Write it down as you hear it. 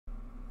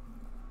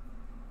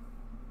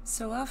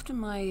So after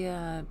my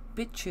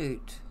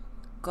Bitchute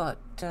got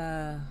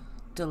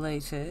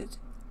deleted,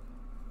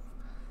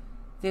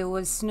 there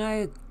was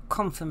no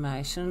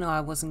confirmation.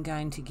 I wasn't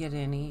going to get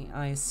any,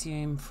 I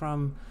assume,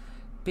 from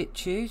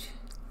Bitchute,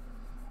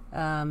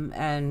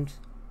 and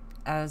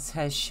as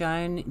has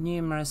shown,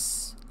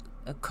 numerous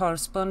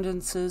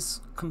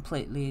correspondences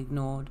completely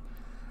ignored.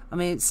 I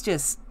mean, it's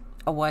just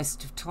a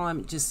waste of time.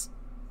 It just,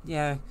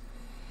 yeah.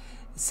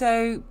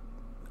 So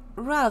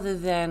rather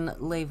than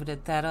leave it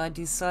at that, I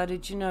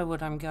decided, you know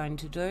what I'm going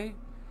to do?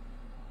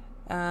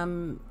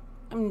 I'm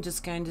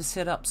just going to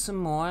set up some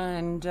more,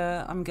 and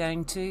I'm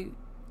going to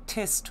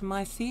test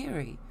my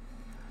theory.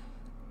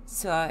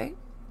 So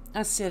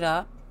I set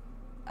up,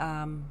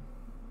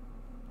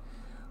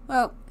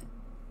 well,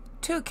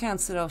 two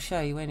accounts that I'll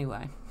show you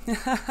anyway.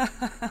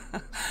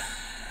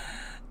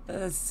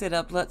 Set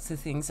up lots of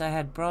things. I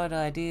had bright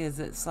ideas.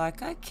 It's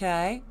like,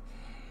 okay,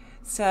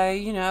 so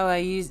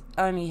I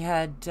only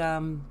had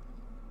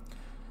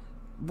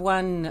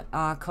one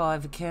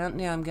archive account.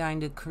 Now I'm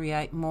going to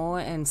create more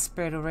and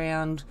spread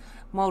around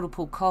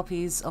multiple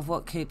copies of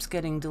what keeps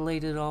getting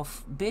deleted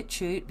off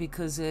Bitchute,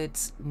 because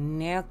it's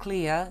now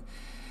clear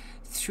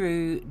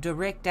through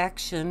direct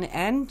action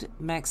and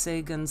Max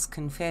Igan's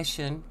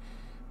confession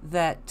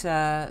that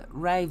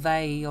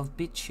Vahey of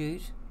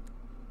Bitchute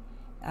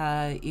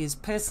is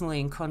personally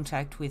in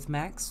contact with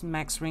Max.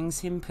 Max rings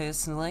him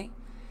personally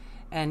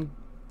and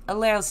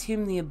allows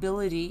him the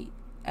ability,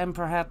 and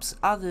perhaps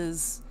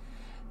others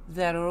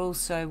that are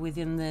also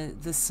within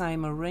the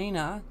same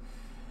arena,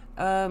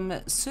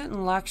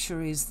 certain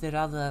luxuries that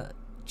other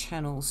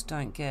channels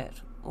don't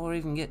get or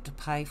even get to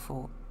pay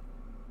for.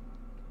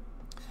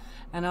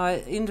 And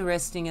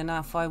interesting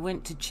enough, I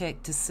went to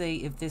check to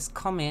see if this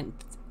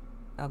comment,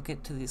 I'll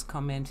get to this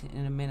comment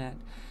in a minute,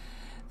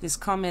 this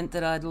comment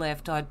that I'd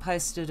left, I'd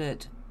posted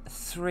it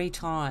 3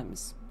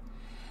 times.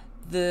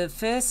 The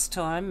first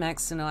time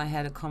Max and I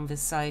had a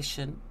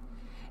conversation,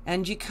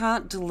 and you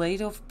can't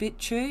delete off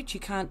Bitchute, you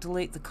can't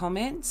delete the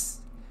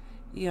comments,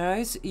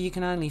 you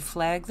can only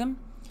flag them.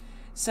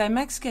 So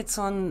Max gets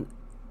on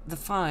the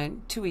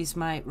phone to his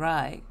mate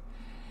Ray,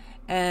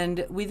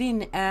 and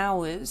within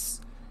hours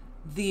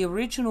the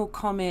original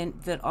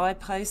comment that I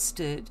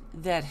posted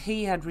that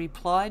he had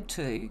replied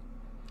to,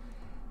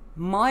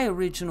 my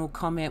original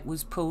comment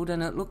was pulled,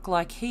 and it looked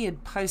like he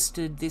had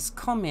posted this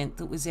comment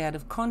that was out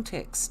of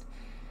context.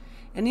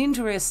 And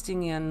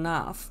interesting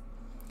enough,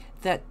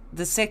 that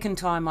the second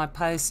time I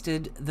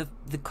posted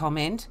the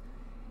comment,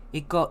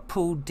 it got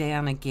pulled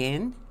down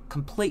again,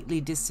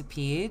 completely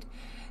disappeared.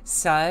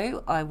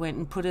 So I went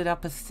and put it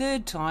up a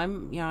third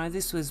time.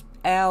 This was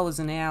hours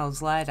and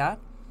hours later,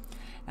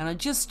 and I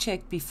just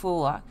checked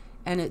before,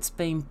 and it's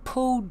been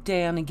pulled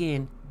down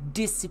again,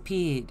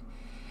 disappeared.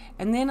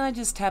 And then I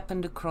just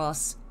happened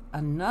across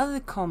another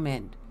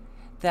comment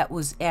that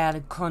was out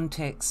of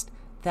context,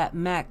 that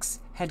Max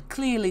had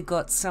clearly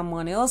got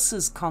someone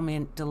else's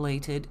comment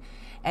deleted,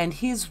 and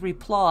his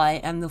reply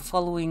and the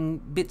following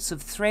bits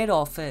of thread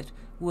off it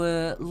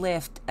were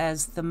left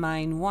as the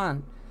main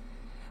one.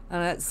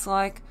 And it's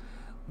like,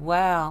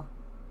 wow,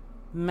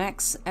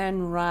 Max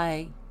and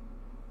Ray,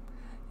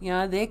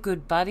 they're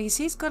good buddies.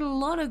 He's got a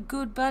lot of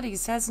good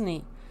buddies, hasn't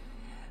he?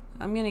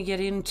 I'm going to get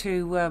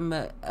into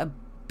a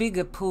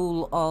bigger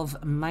pool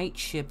of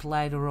mateship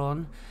later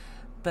on,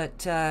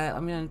 but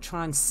I'm going to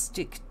try and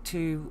stick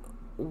to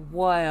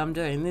why I'm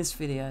doing this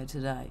video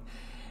today,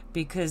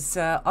 because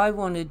I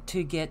wanted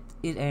to get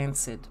it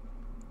answered.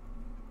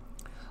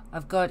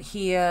 I've got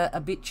here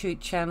a Bitchute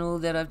channel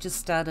that I've just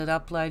started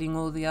uploading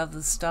all the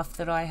other stuff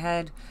that I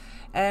had,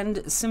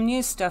 and some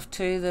new stuff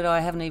too that I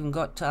haven't even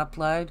got to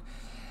upload.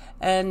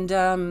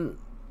 And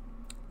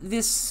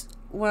this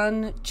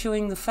one,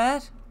 Chewing the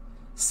Fat,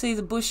 see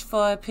the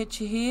bushfire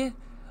picture here?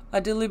 I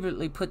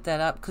deliberately put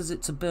that up because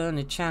it's a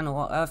burner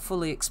channel. I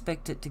fully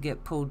expect it to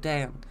get pulled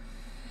down.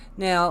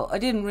 Now, I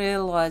didn't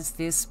realise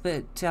this,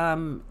 but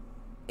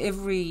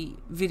every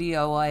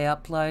video I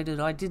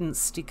uploaded, I didn't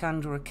stick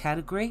under a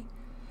category,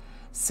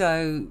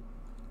 so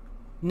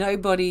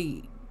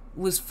nobody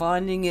was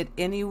finding it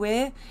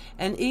anywhere.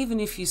 And even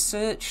if you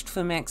searched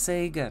for Max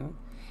Igan,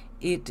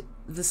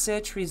 the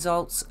search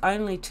results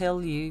only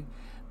tell you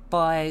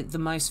by the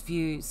most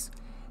views.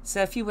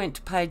 So if you went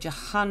to page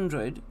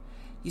 100,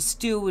 you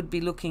still would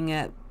be looking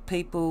at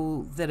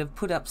people that have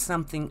put up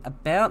something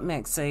about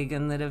Max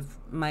Igan that have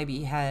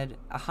maybe had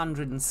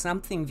 100 and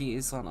something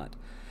views on it.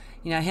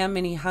 How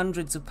many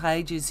hundreds of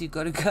pages you've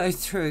got to go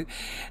through,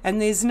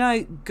 and there's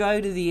no go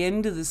to the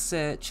end of the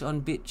search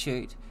on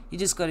Bitchute. You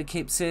just got to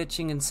keep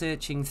searching and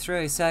searching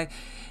through. So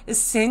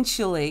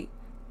essentially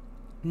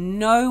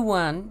no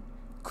one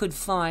could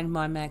find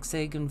my Max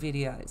Igan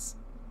videos,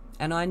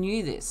 and I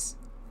knew this.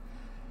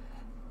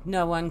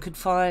 No one could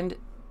find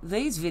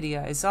these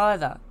videos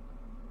either.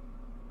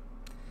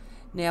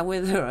 Now,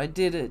 whether I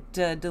did it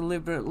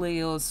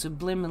deliberately or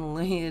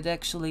subliminally, it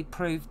actually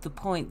proved the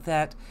point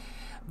that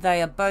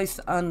they are both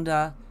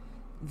under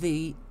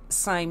the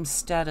same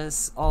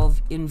status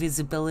of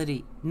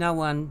invisibility. No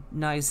one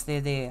knows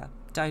they're there.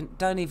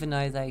 Don't even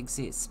know they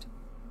exist.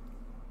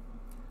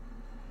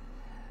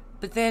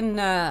 But then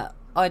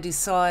I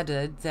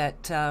decided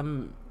that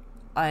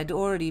I had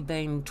already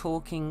been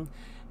talking,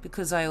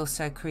 because I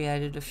also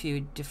created a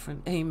few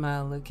different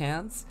email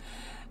accounts,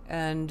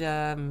 and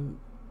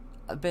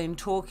I've been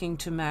talking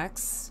to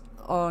Max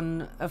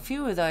on a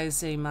few of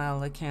those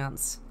email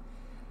accounts,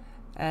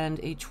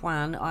 and each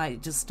one I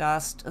just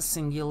asked a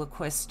singular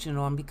question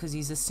on, because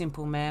he's a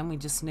simple man. We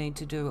just need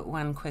to do it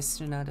one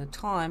question at a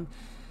time.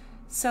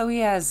 So he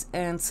has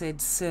answered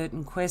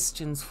certain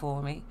questions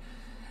for me.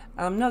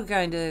 I'm not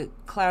going to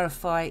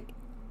clarify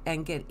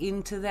and get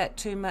into that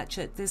too much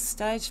at this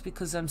stage,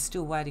 because I'm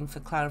still waiting for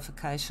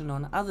clarification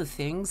on other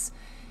things,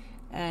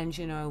 and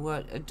you know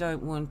what, I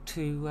don't want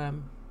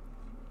to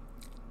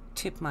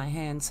tip my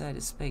hand, so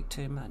to speak,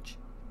 too much.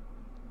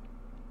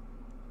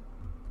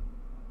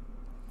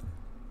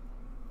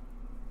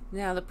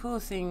 Now the poor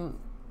thing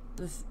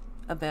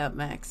about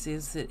Max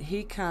is that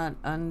he can't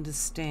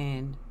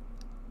understand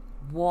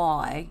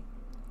why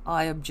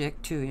I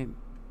object to him,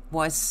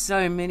 why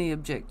so many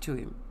object to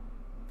him.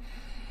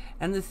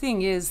 And the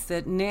thing is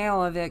that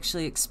now I've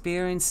actually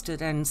experienced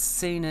it and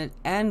seen it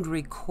and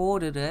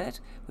recorded it,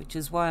 which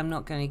is why I'm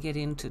not going to get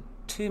into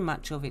too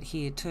much of it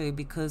here too,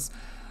 because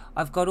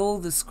I've got all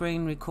the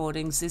screen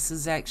recordings. This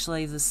is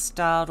actually the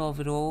start of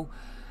it all.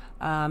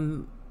 I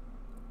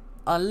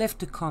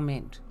left a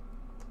comment.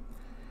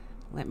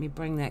 Let me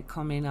bring that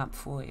comment up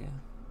for you.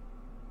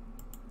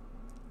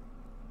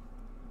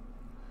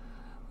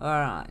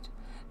 Alright,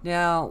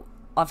 now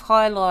I've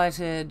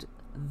highlighted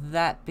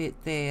that bit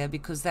there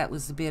because that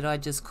was the bit I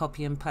just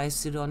copy and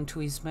pasted onto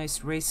his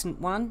most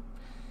recent one,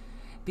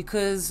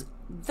 because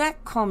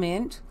that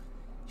comment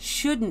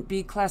shouldn't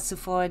be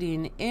classified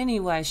in any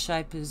way,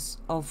 shape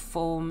or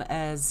form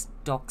as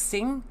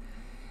doxing.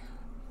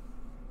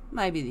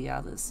 Maybe the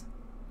others,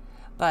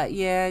 but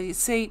yeah, you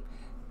see,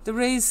 the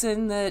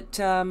reason that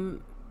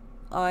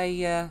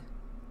I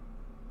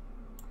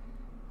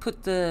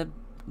put the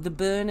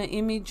burner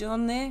image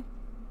on there,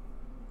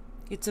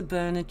 it's a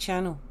burner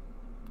channel.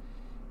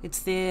 It's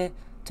there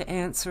to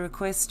answer a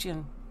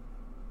question.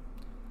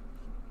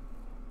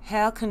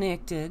 How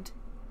connected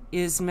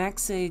is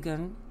Max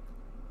Igan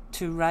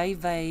to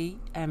Vahey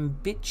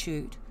and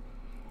Bitchute,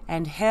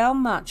 and how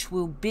much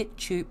will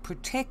Bitchute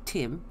protect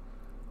him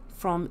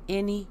from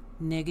any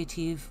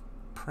negative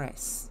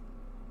press?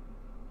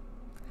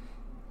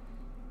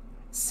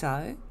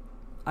 So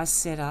I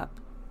set up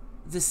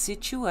the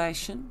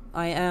situation.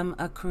 I am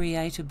a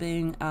creator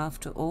being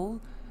after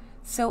all,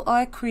 so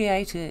I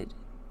created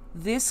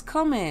this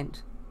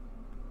comment,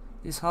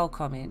 this whole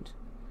comment,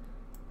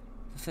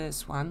 the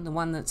first one, the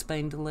one that's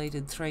been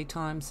deleted 3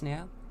 times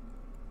now.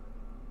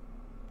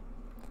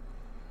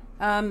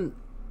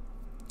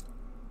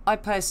 I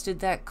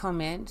posted that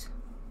comment.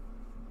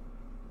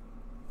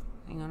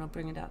 Hang on, I'll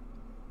bring it up.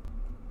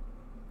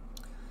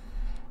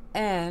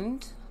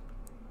 And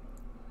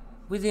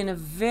within a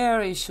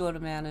very short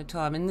amount of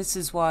time, and this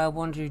is why I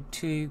wanted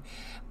to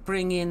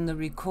bring in the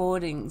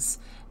recordings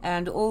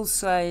and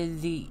also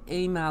the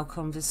email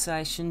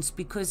conversations,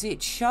 because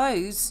it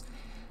shows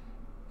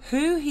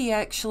who he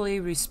actually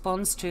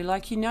responds to.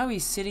 Like, you know,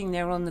 he's sitting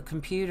there on the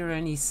computer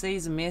and he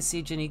sees a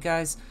message and he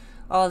goes,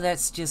 oh,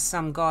 that's just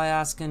some guy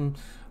asking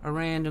a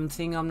random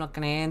thing, I'm not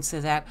going to answer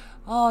that.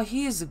 Oh,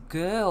 here's a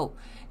girl.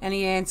 And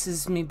he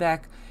answers me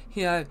back,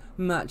 you know,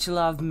 much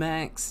love,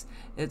 Max.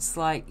 It's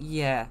like,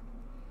 yeah.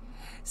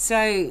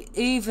 So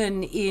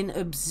even in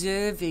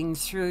observing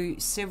through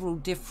several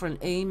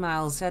different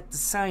emails at the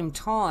same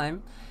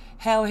time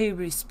how he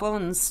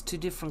responds to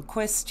different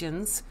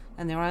questions,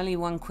 and there are only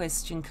one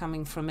question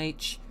coming from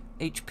each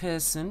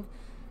person.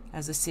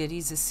 As I said,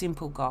 he's a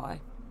simple guy.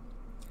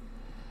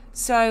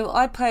 So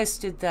I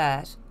posted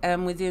that,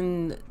 and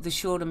within the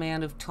short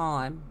amount of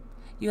time,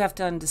 you have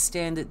to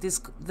understand that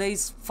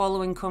these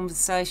following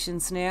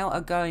conversations now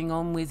are going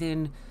on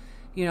within,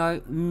 you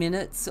know,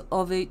 minutes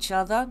of each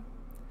other,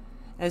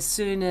 as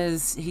soon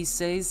as he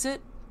sees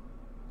it.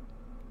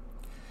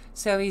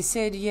 So he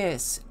said,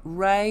 yes,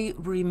 Ray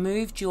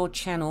removed your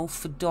channel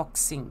for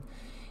doxing.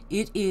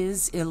 It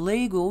is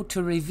illegal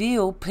to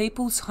reveal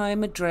people's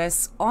home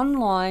address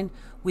online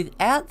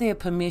without their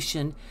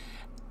permission,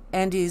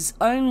 and is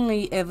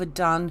only ever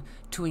done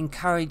to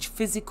encourage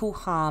physical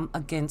harm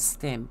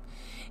against them.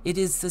 It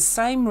is the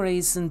same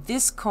reason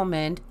this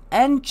comment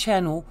and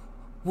channel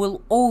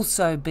will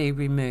also be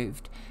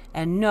removed.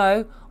 And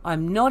no,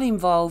 I'm not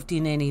involved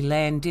in any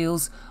land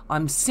deals.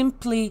 I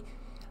simply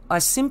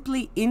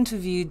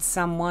interviewed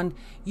someone.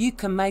 You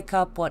can make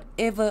up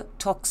whatever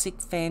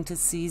toxic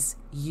fantasies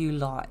you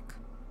like.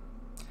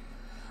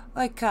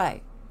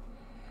 Okay,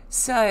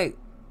 so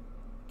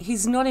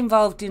he's not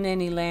involved in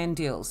any land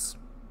deals.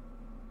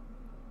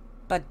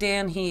 But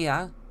down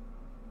here,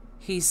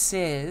 he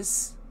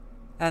says,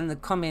 and the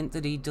comment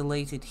that he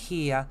deleted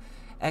here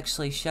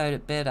actually showed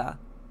it better.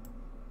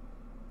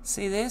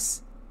 See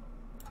this?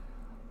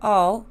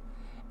 Oh,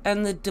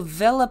 and the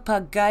developer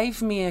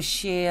gave me a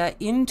share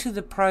into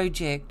the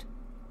project,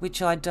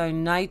 which I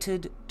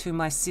donated to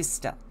my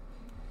sister.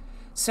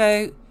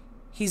 So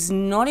he's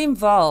not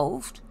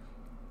involved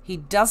He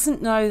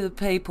doesn't know the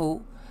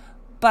people,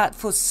 but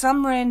for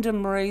some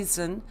random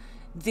reason,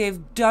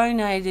 they've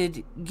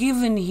donated,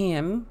 given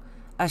him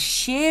a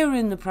share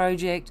in the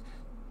project,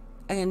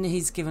 and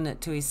he's given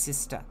it to his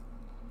sister.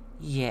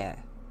 Yeah,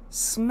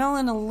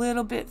 smelling a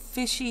little bit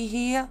fishy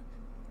here.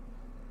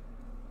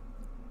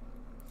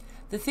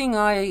 The thing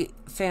I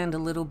found a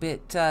little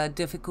bit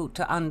difficult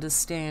to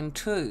understand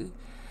too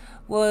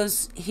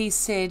was he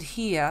said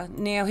here,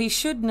 now he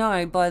should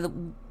know by the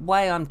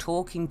way I'm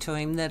talking to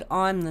him that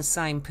I'm the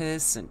same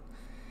person.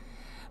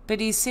 But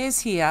he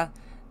says here,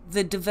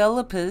 the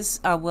developers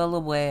are well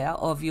aware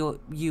of you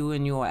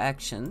and your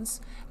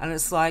actions. And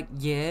it's like,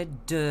 yeah,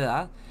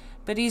 duh.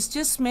 But he's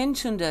just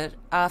mentioned it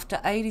after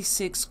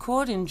 86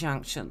 court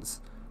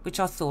injunctions, which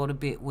I thought a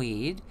bit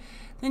weird.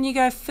 Then you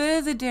go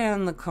further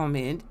down the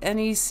comment and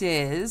he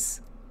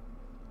says,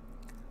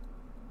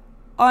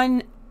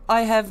 I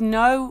have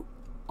no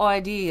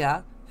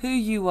idea who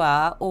you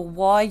are or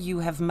why you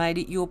have made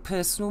it your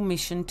personal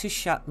mission to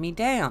shut me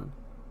down.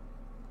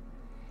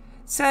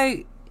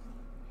 So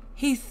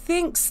he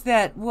thinks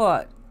that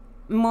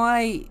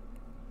my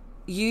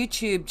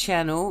YouTube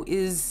channel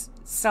is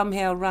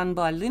somehow run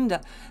by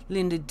Linda.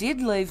 Linda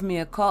did leave me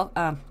a call.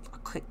 I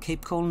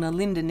keep calling her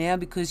Linda now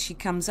because she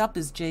comes up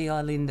as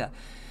G.I. Linda.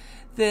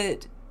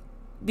 That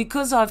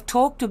because I've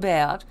talked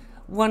about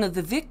one of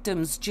the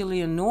victims,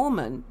 Gillian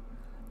Norman,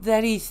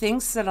 that he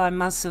thinks that I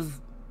must have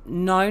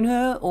known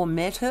her or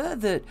met her,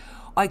 that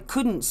I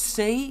couldn't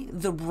see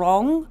the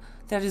wrong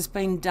that has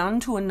been done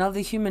to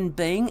another human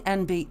being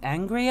and be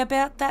angry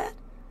about that.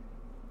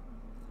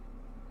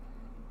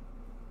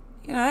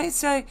 You know,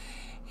 so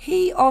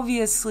he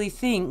obviously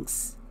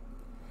thinks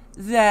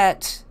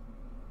that,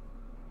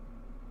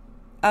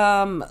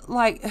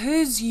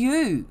 who's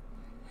you?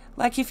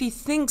 Like, if he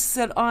thinks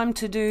that I'm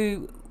to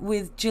do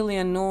with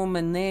Gillian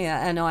Norman there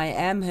and I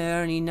am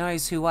her and he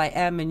knows who I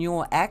am and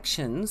your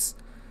actions,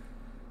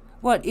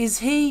 what, is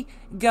he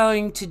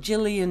going to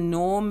Gillian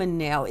Norman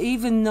now,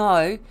 even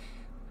though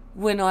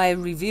when I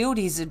revealed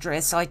his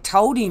address, I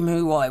told him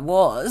who I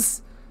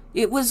was?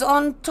 It was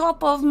on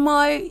top of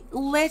my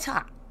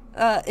letter,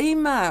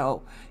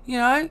 email, you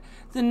know,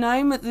 the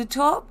name at the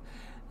top.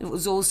 It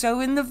was also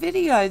in the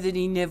video that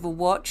he never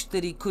watched,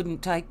 that he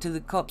couldn't take to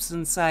the cops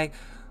and say,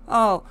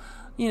 oh,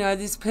 you know,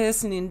 this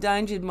person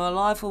endangered my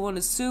life, I want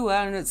to sue her.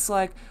 And it's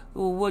like,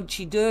 well, what'd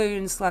she do?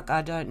 And it's like,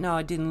 I don't know,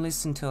 I didn't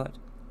listen to it.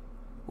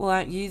 Well,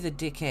 aren't you the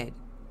dickhead?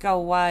 Go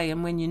away,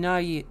 and when you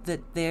know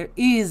that there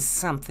is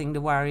something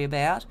to worry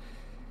about,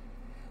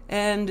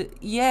 and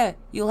yeah,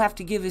 you'll have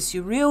to give us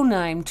your real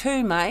name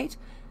too, mate,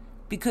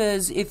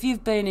 because if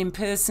you've been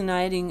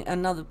impersonating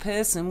another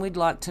person, we'd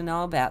like to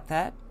know about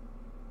that.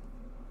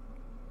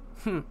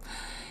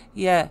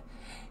 Yeah,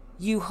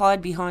 you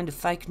hide behind a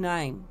fake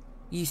name.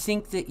 You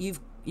think that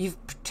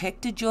you've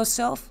protected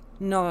yourself?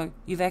 No,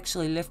 you've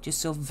actually left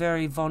yourself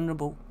very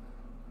vulnerable,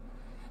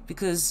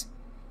 because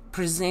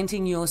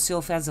presenting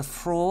yourself as a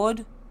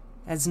fraud,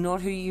 as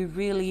not who you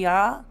really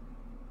are,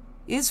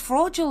 is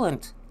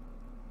fraudulent.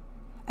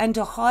 And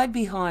to hide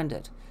behind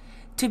it,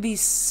 to be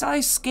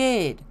so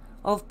scared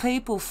of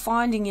people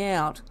finding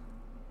out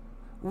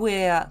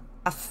where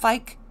a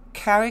fake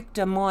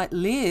character might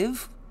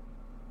live,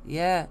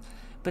 yeah,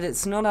 but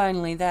it's not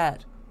only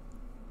that.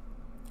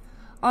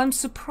 I'm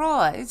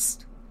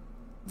surprised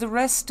the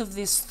rest of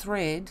this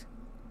thread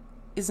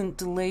isn't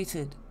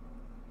deleted.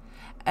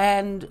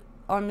 And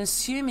I'm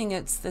assuming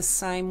it's the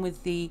same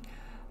with the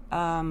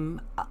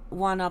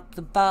one up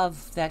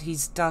above that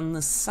he's done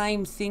the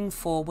same thing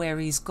for, where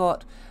he's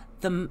got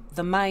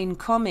the main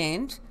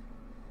comment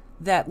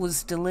that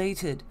was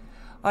deleted.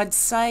 I'd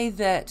say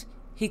that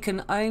he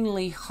can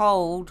only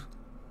hold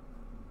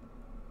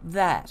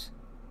that.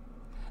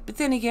 But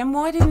then again,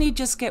 why didn't he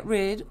just get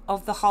rid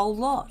of the whole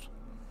lot?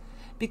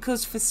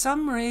 Because for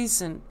some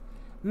reason,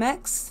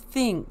 Max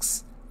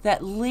thinks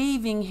that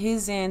leaving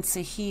his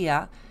answer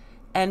here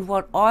and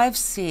what I've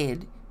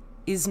said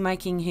is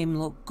making him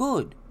look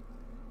good.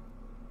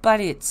 But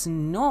it's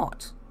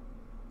not.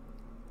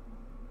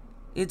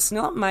 It's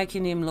not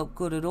making him look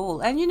good at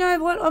all. And you know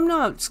what? I'm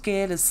not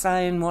scared of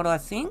saying what I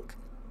think.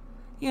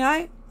 You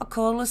know, I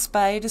call a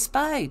spade a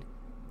spade.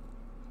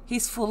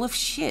 He's full of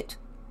shit.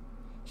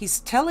 He's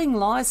telling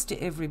lies to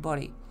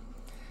everybody.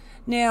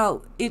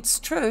 Now, it's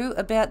true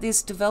about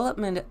this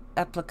development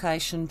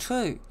application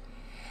too.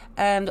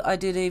 And I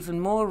did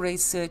even more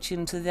research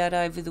into that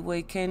over the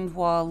weekend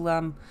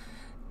while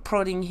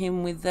prodding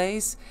him with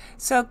these.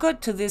 So I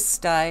got to this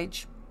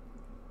stage,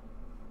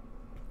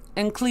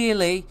 and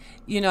clearly,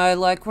 you know,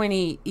 like when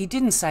he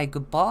didn't say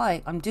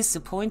goodbye, I'm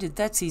disappointed.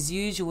 That's his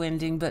usual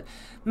ending, but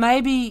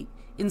maybe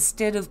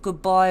instead of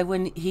goodbye,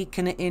 when he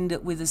can end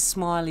it with a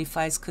smiley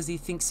face because he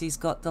thinks he's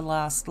got the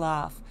last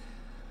laugh.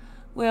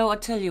 Well, I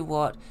tell you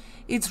what,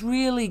 it's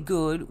really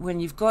good when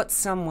you've got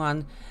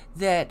someone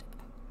that,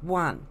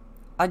 one,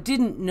 I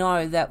didn't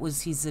know that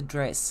was his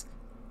address.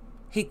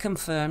 He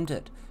confirmed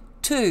it.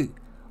 Two,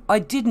 I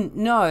didn't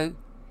know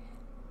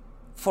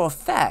for a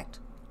fact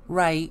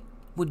Ray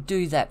would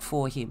do that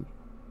for him.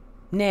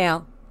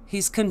 Now,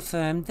 he's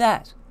confirmed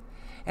that.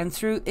 And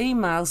through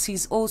emails,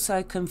 he's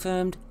also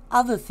confirmed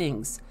other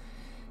things.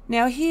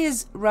 Now,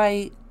 here's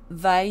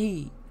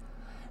Vahey,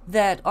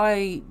 that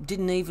I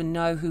didn't even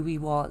know who he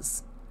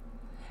was.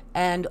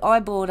 And I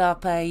brought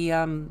up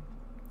a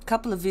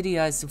couple of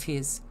videos of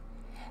his.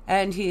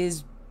 And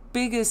his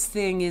biggest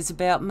thing is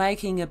about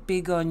making it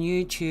big on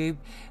YouTube,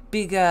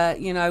 bigger,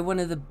 you know, one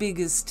of the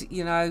biggest,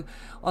 you know,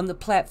 on the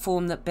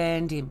platform that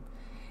banned him.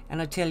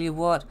 And I tell you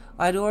what,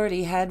 I'd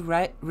already had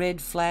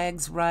red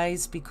flags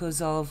raised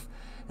because of,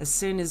 as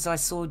soon as I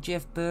saw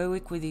Jeff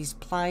Berwick with his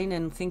plane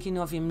and thinking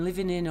of him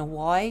living in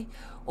Hawaii,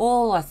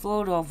 all I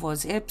thought of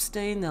was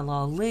Epstein, the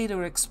Lolita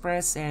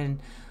Express, and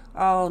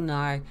oh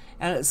no.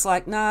 And it's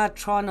like, nah,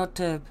 try not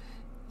to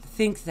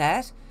think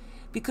that,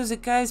 because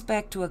it goes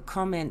back to a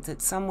comment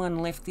that someone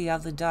left the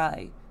other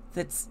day,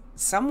 that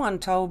someone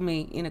told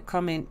me in a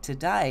comment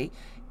today,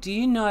 do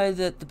you know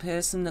that the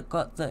person that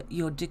got the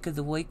Your Dick of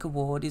the Week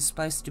award is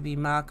supposed to be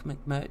Mark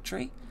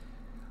McMurtry?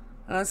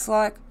 And I was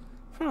like,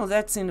 oh,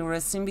 that's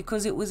interesting,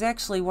 because it was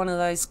actually one of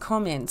those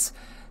comments,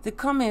 the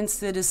comments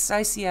that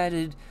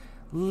associated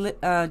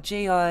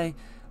G.I.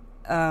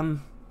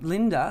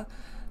 Linda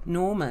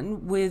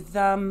Norman with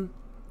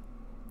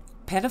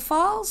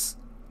pedophiles.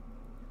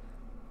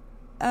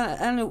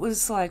 And it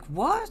was like,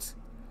 what?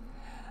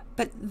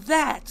 But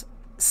that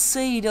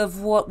seed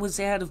of what was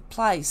out of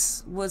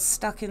place was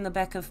stuck in the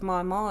back of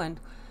my mind.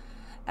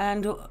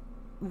 And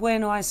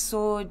when I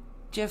saw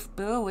Jeff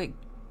Berwick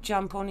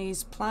jump on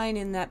his plane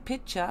in that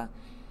picture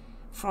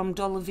from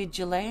Dollar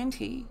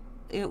Vigilante,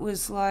 it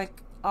was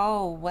like,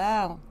 oh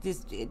wow,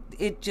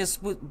 it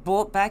just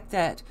brought back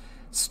that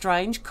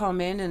strange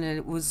comment, and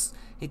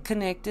it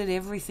connected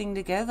everything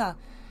together.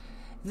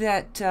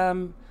 That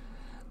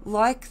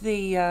like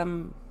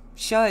the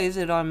show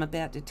that I'm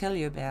about to tell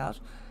you about,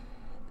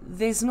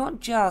 there's not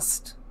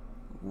just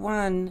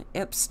one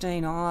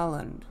Epstein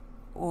Island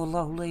or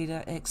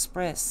Lolita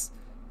Express,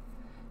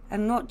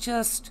 and not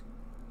just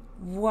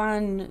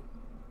one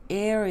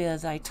area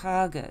they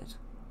target.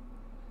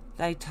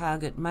 They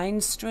target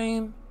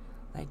mainstream,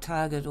 they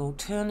target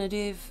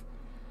alternative,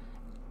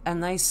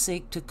 and they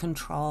seek to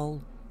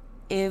control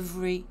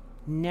every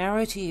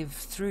narrative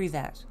through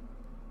that.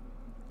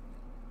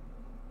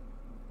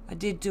 I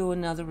did do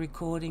another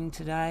recording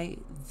today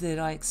that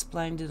I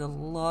explained it a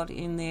lot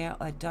in there.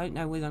 I don't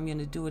know whether I'm going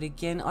to do it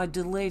again. I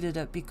deleted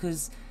it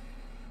because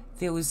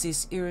there was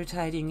this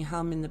irritating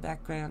hum in the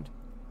background.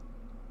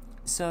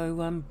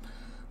 So I'm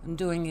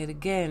doing it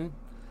again.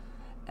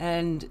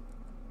 And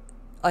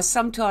I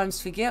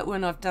sometimes forget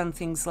when I've done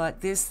things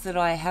like this that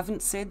I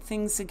haven't said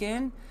things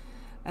again,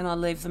 and I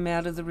leave them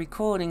out of the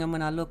recording, and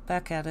when I look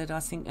back at it I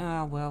think,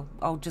 oh well,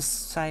 I'll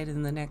just say it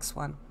in the next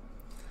one.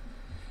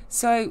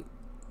 So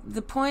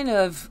the point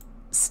of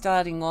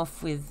starting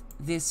off with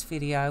this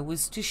video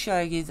was to show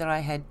you that I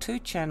had two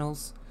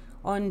channels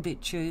on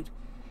Bitchute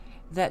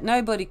that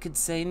nobody could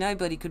see,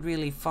 nobody could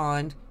really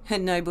find,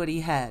 and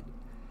nobody had.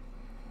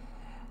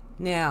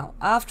 Now,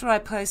 after I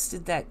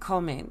posted that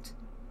comment,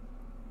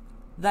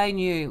 they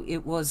knew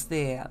it was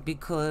there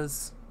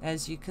because,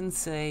 as you can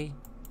see,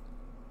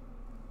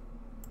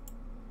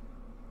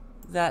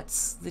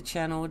 that's the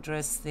channel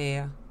address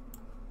there.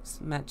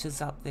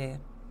 Matches up there.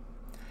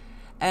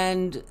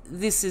 And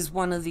this is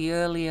one of the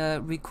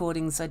earlier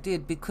recordings I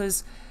did,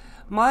 because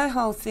my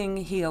whole thing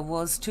here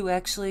was to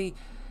actually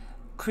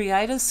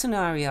create a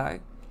scenario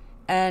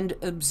and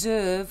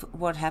observe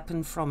what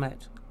happened from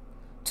it,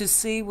 to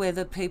see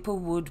whether people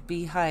would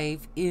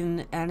behave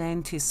in an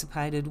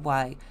anticipated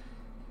way.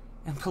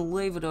 And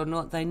believe it or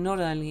not, they not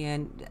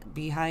only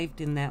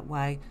behaved in that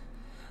way,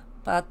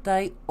 but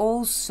they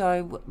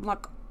also,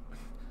 like,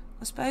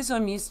 I suppose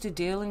I'm used to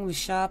dealing with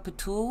sharper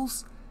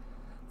tools.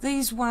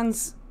 These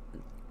ones,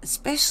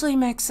 especially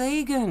Max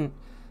Igan,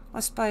 I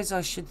suppose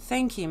I should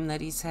thank him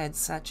that he's had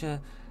such a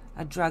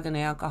drug and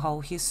alcohol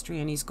history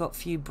and he's got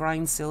few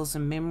brain cells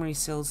and memory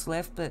cells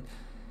left, but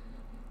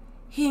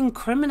he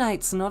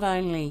incriminates not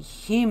only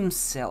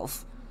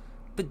himself,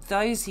 but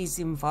those he's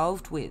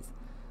involved with.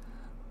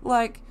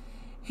 Like,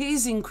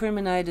 he's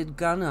incriminated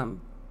Gunham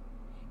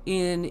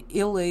in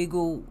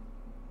illegal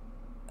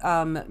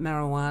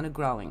marijuana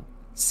growing,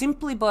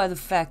 simply by the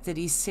fact that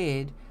he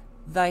said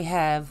they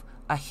have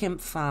a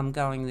hemp farm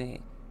going there.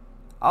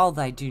 Oh,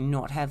 they do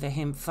not have a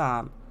hemp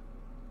farm.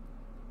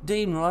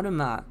 Dean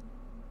Rodimer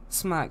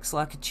smokes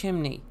like a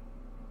chimney.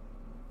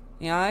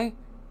 You know?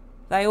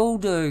 They all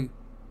do.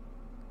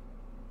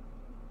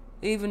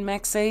 Even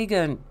Max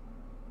Igan.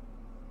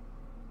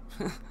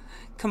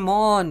 Come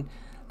on.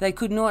 They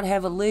could not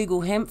have a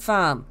legal hemp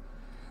farm.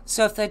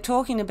 So if they're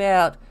talking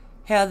about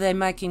how they're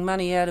making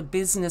money out of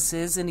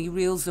businesses, and he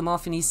reels them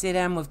off and he said,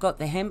 and we've got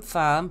the hemp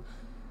farm,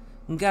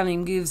 and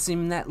Gunham gives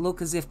him that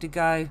look as if to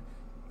go,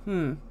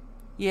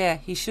 yeah,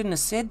 he shouldn't have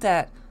said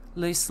that.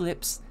 Loose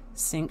lips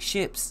sink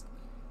ships.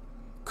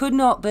 Could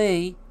not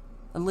be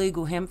a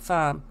legal hemp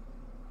farm.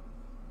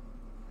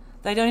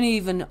 They don't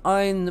even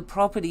own the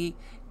property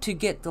to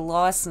get the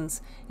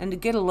license, and to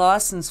get a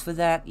license for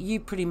that you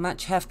pretty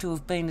much have to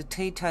have been a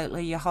teetotaler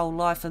your whole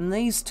life, and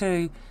these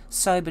two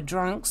sober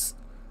drunks,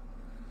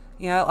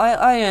 You know,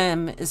 I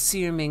am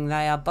assuming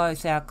they are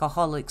both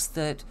alcoholics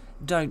that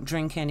don't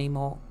drink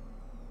anymore.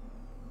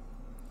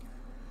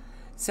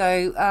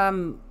 So,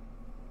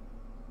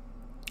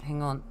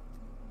 hang on.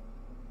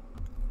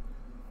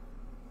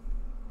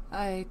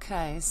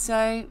 Okay,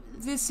 so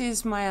this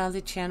is my other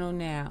channel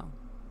now.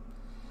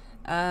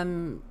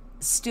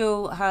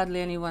 Still hardly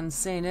anyone's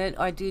seen it.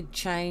 I did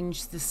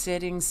change the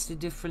settings to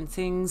different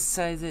things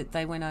so that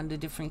they went under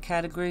different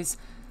categories.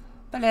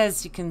 But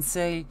as you can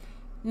see,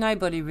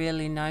 nobody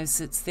really knows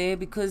it's there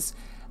because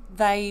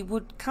they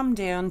would come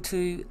down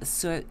to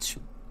search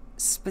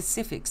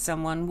specific.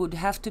 Someone would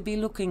have to be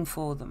looking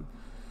for them,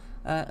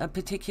 a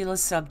particular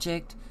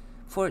subject,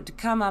 for it to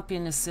come up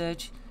in a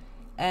search,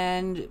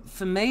 and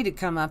for me to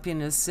come up in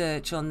a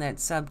search on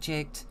that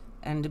subject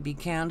and to be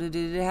counted,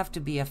 it'd have to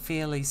be a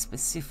fairly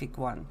specific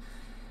one.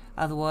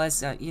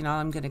 Otherwise, you know,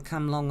 I'm going to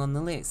come long on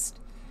the list.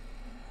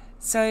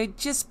 So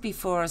just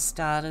before I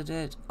started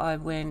it, I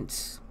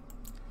went...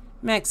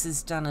 Max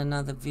has done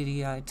another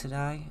video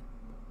today.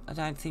 I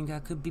don't think I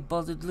could be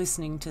bothered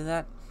listening to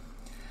that.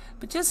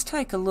 But just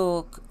take a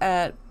look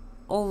at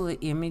all the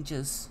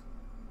images.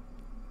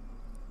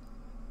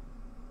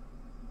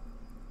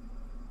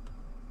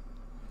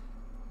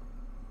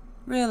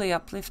 Really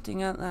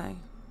uplifting, aren't they?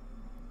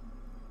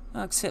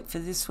 Oh, except for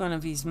this one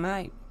of his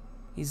mate,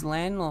 his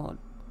landlord.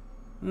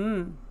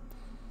 Other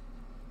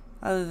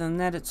than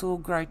that, it's all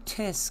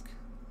grotesque.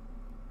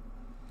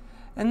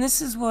 And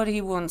this is what he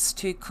wants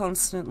to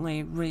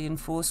constantly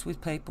reinforce with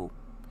people.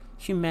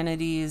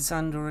 Humanity is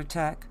under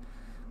attack.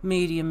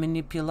 Media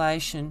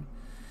manipulation.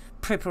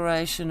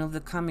 Preparation of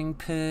the coming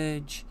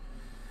purge.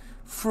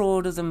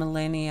 Fraud of the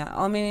millennia.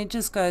 I mean, it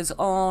just goes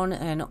on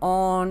and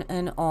on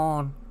and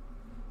on.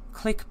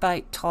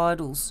 Clickbait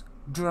titles.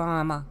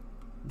 Drama.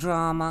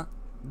 Drama.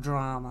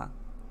 Drama.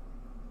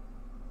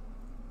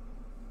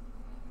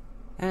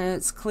 And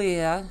it's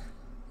clear.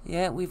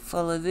 Yeah, we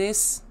follow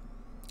this.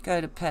 Go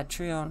to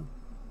Patreon.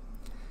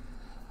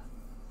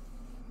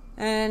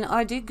 And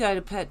I did go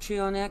to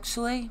Patreon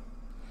actually,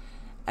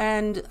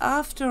 and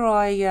after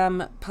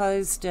I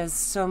posed as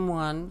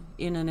someone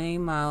in an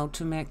email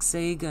to Max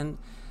Igan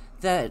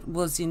that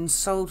was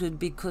insulted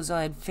because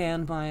I had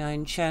found my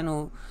own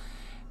channel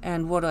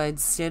and what I had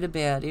said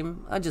about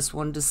him, I just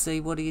wanted to see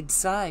what he'd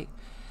say.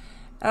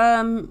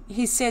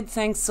 He said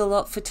thanks a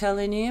lot for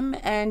telling him,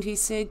 and he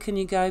said, can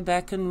you go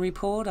back and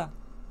report her?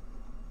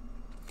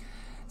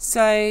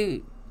 So,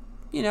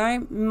 you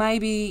know,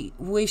 maybe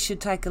we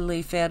should take a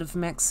leaf out of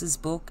Max's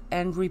book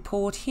and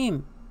report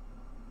him.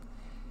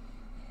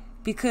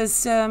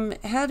 Because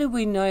how do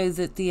we know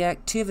that the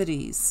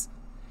activities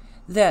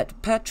that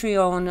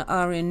Patreon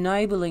are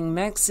enabling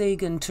Max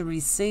Igan to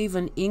receive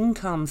an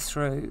income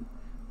through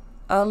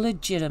are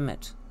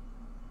legitimate?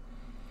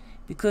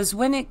 Because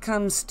when it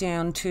comes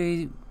down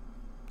to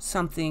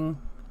something,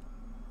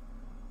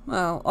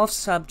 well, off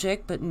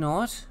subject but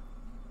not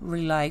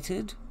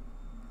related,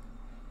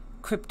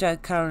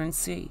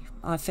 cryptocurrency,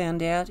 I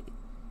found out,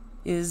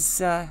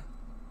 is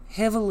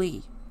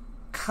heavily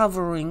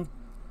covering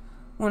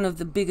one of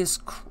the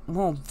biggest,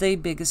 well, the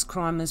biggest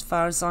crime as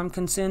far as I'm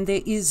concerned.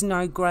 There is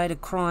no greater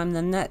crime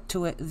than that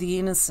to the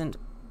innocent,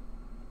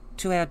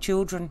 to our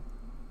children,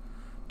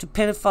 to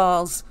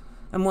pedophiles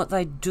and what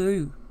they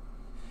do,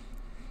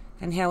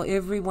 and how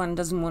everyone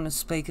doesn't want to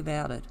speak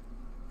about it.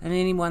 And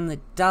anyone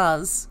that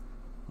does,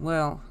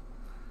 well,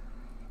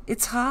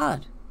 it's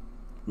hard.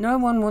 No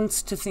one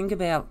wants to think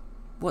about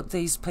what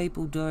these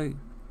people do.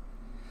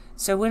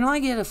 So when I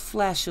get a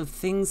flash of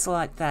things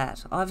like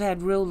that, I've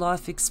had real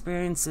life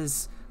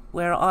experiences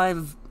where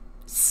I've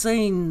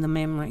seen the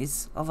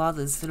memories of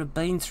others that have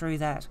been through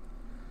that,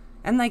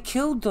 and they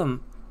killed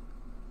them.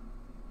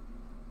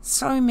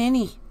 So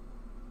many.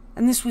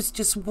 And this was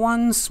just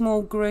one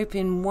small group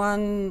in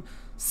one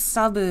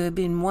suburb,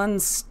 in one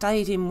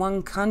state, in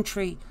one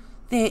country.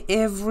 They're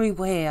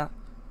everywhere.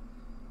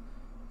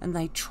 And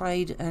they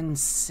trade and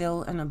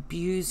sell and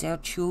abuse our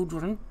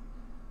children.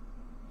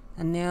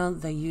 And now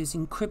they're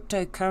using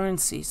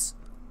cryptocurrencies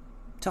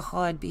to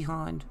hide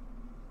behind.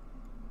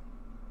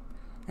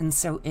 And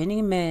so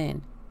any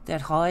man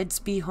that hides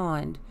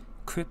behind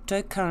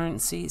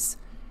cryptocurrencies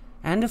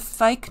and a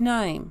fake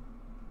name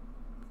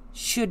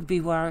should be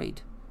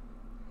worried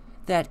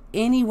that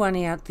anyone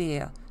out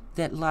there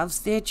that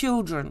loves their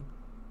children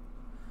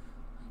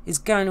is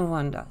going to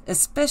wonder,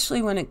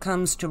 especially when it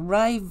comes to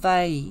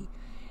Vahey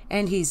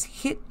and his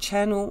hit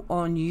channel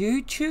on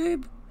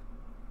YouTube,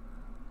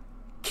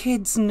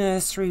 Kids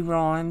Nursery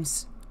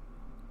Rhymes.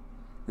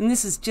 And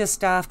this is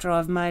just after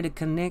I've made a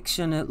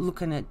connection at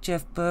looking at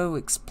Jeff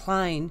Berwick's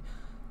plane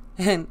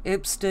and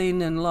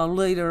Epstein and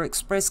Lolita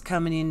Express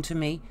coming into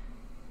me,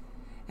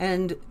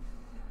 and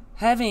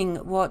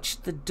having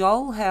watched The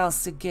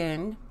Dollhouse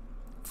again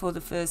for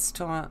the first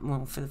time,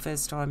 well, for the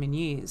first time in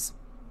years,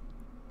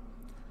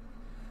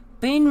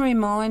 been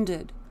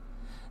reminded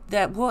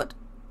that what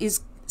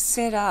is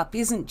set up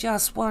isn't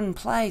just one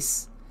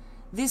place.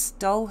 This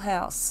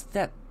dollhouse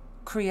that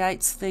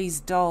creates these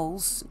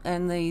dolls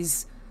and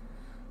these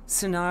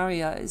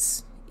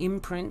scenarios,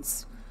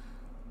 imprints,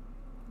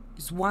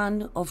 He's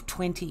one of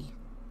 20.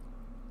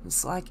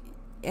 It's like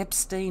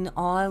Epstein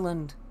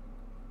Island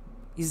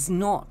is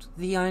not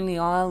the only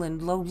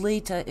island.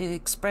 Lolita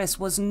Express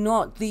was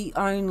not the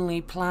only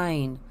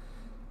plane.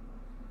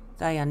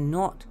 They are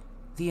not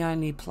the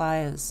only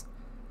players.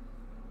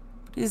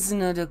 But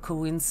isn't it a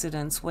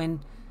coincidence when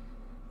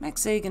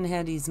Max Igan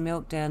had his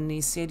meltdown and he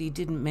said he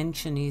didn't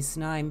mention his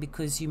name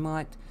because you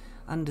might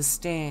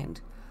understand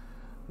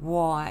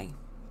why?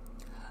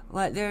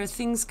 Like, there are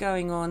things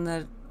going on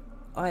that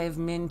I have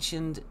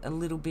mentioned a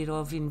little bit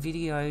of in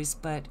videos,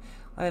 but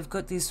I've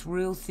got this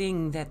real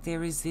thing that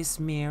there is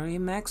this Mary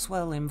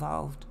Maxwell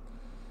involved.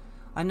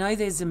 I know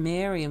there's a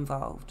Mary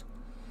involved,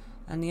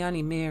 and the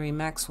only Mary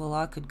Maxwell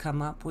I could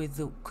come up with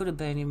that could have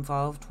been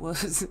involved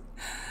was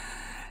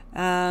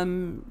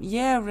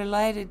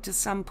related to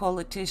some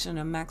politician,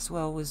 and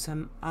Maxwell was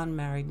an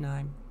unmarried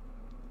name,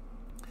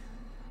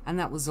 and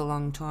that was a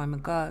long time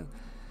ago.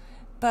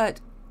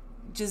 But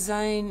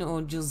Jazane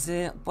or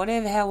Giselle,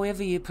 whatever,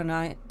 however you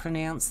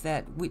pronounce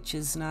that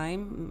witch's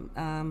name,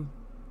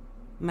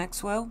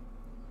 Maxwell,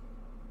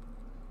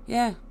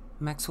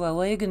 Maxwell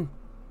Igan.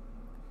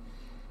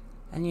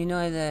 And you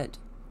know that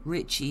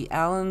Richie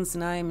Allen's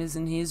name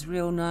isn't his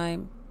real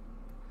name.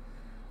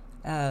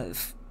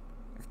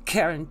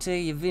 Guarantee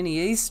you Vinnie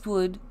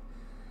Eastwood,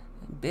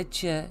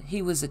 betcha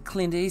he was a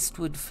Clint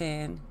Eastwood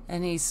fan,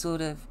 and he sort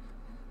of,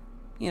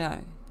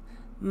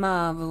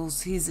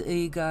 marvels his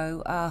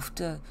ego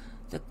after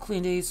the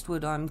Clint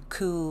Eastwood, I'm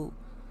cool.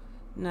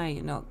 No,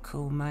 you're not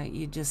cool, mate.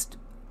 You're just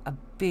a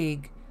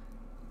big,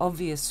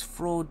 obvious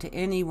fraud to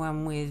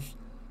anyone with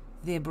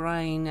their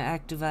brain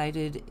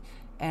activated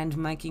and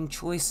making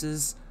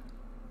choices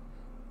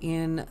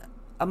in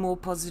a more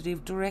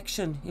positive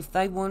direction. If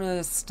they want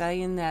to stay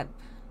in that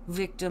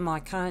victim, I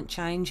can't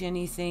change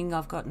anything,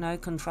 I've got no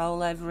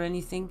control over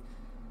anything,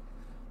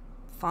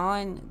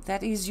 fine,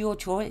 that is your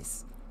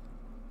choice.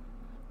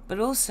 But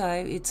also,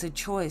 it's a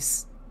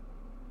choice,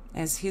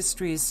 as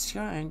history has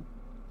shown,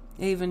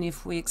 even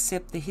if we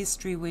accept the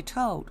history we're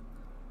told.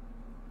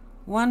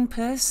 One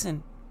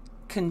person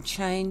can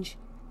change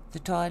the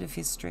tide of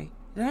history.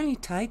 It only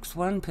takes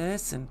one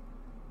person.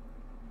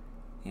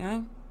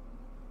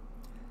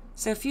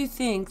 So if you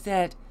think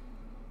that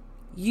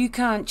you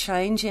can't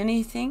change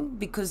anything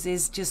because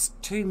there's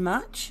just too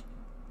much,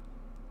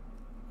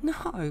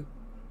 no.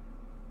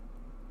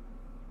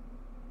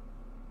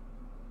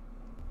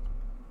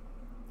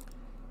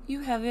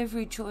 You have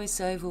every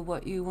choice over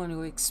what you want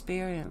to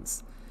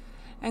experience.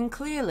 And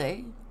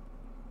clearly,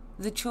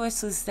 the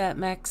choices that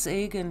Max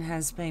Igan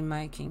has been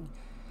making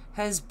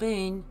has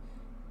been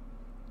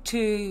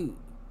to,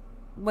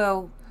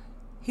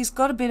 he's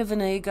got a bit of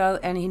an ego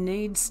and he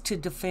needs to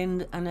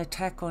defend an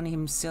attack on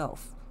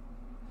himself.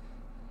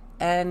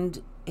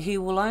 And he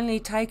will only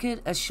take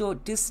it a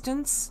short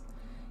distance.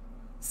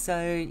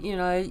 So,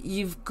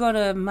 you've got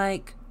to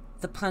make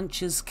the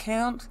punches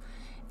count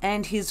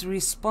and his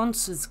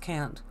responses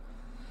count.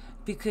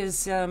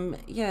 Because,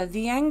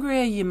 the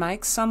angrier you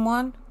make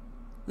someone,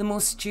 the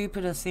more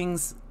stupider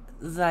things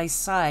they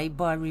say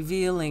by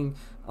revealing,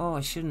 oh,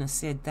 I shouldn't have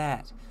said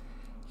that,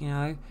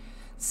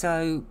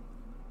 So,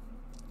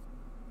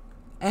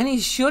 and he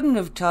shouldn't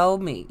have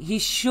told me. He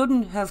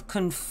shouldn't have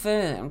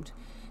confirmed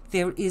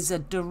there is a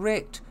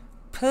direct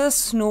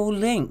personal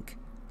link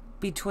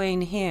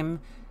between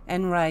him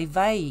and Ray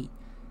Vahey.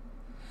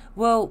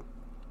 Well,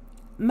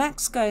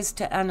 Max goes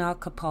to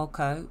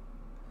Anarchapulco,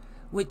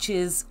 which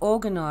is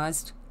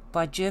organised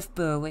by Jeff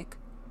Berwick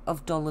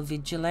of Dollar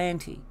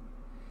Vigilante.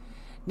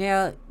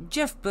 Now,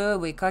 Jeff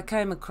Berwick, I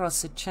came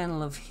across a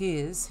channel of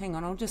his. Hang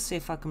on, I'll just see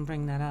if I can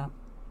bring that up.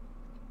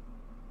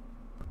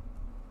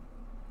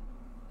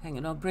 Hang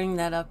on, I'll bring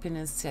that up in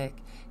a sec.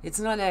 It's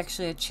not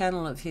actually a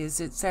channel of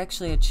his, it's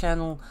actually a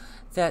channel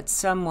that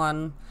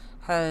someone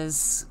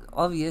has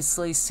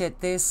obviously set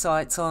their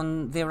sights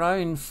on their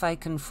own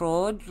fake and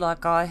fraud,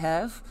 like I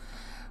have.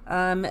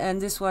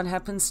 And this one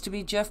happens to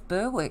be Jeff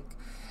Berwick.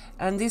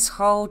 And this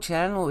whole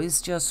channel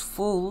is just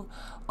full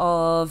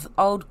of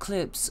old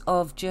clips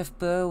of Jeff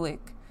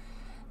Berwick.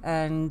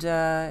 And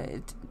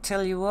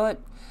tell you what,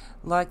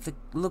 like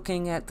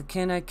looking at the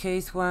Ken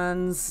O'Keefe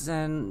ones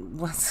and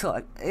what's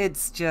like,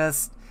 it's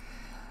just,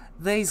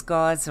 these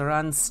guys are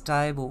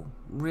unstable,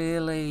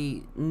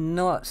 really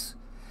not.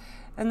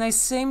 And they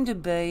seem to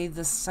be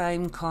the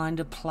same kind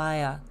of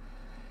player,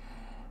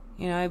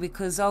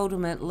 because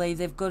ultimately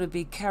they've got to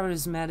be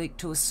charismatic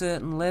to a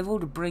certain level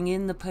to bring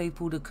in the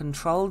people to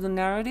control the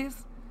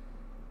narrative.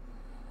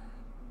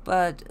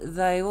 But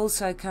they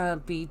also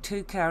can't be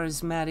too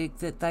charismatic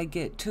that they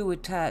get too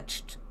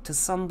attached to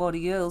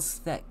somebody else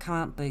that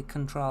can't be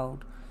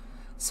controlled.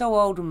 So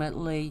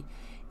ultimately,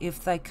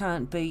 if they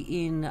can't be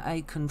in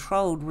a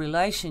controlled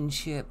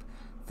relationship,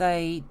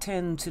 they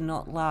tend to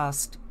not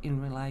last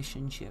in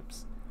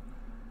relationships.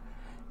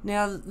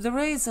 Now, the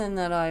reason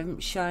that I'm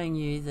showing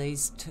you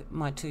these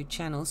my two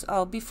channels,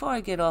 before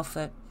I get off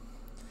it,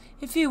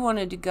 if you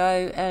wanted to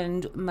go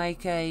and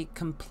make a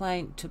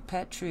complaint to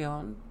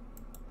Patreon,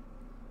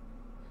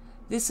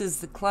 this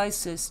is the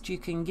closest you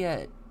can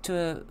get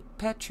to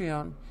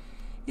Patreon.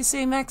 You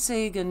see, Max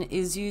Igan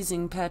is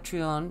using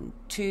Patreon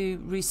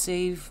to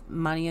receive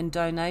money and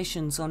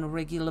donations on a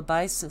regular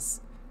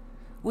basis.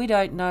 We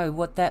don't know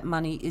what that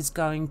money is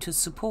going to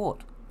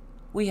support.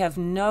 We have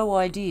no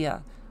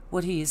idea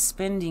what he is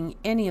spending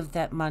any of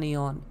that money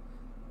on.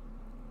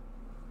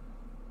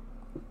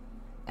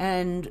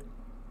 And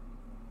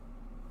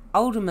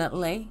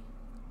ultimately,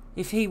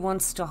 if he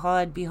wants to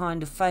hide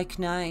behind a fake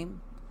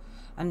name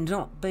and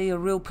not be a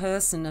real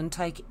person and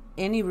take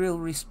any real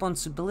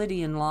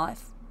responsibility in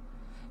life,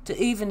 to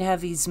even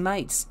have his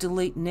mates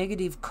delete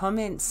negative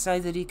comments so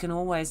that he can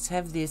always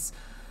have this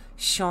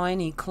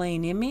shiny,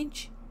 clean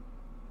image?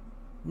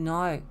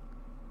 No.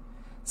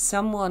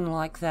 Someone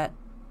like that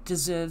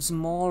deserves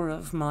more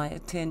of my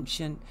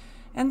attention,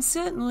 and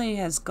certainly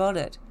has got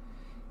it.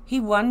 He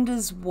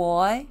wonders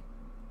why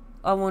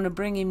I want to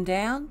bring him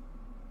down?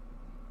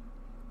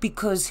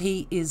 Because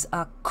he is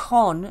a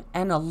con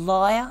and a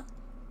liar,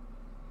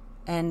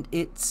 and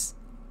it's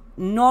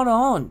not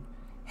on.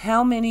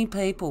 How many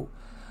people?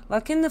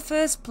 Like, in the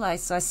first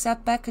place, I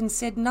sat back and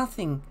said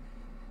nothing.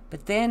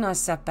 But then I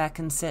sat back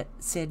and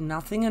said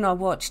nothing, and I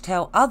watched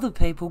how other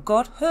people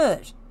got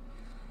hurt.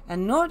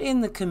 And not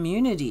in the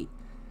community,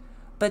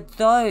 but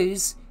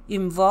those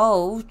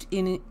involved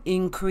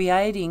in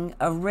creating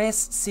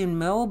arrests in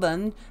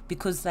Melbourne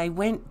because they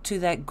went to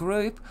that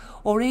group,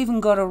 or even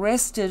got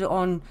arrested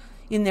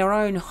in their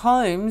own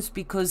homes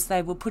because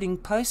they were putting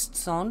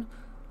posts on.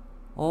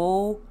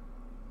 All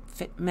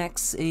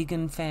Max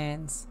Igan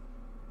fans.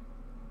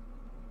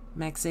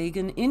 Max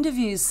Igan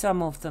interviews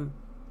some of them.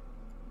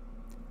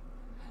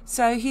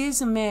 So here's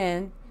a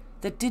man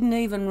that didn't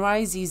even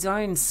raise his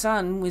own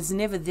son, was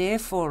never there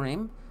for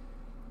him,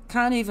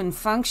 can't even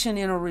function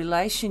in a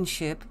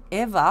relationship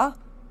ever,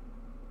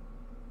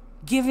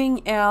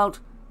 giving out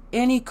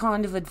any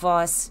kind of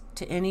advice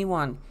to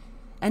anyone.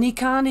 And he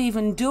can't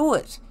even do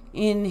it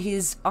in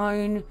his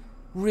own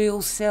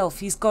real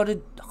self. He's got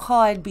to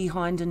hide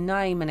behind a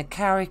name and a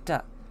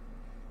character.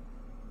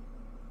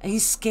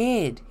 He's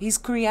scared. He's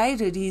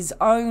created his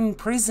own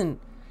prison.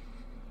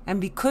 And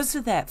because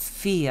of that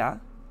fear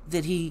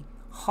that he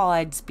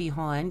hides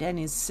behind, and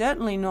is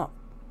certainly not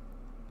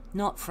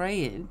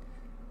freed,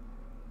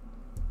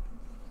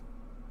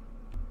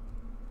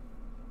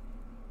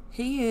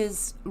 he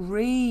is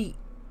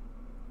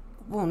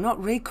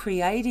not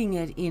recreating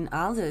it in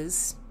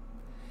others.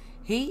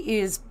 He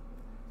is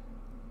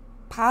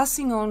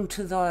passing on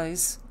to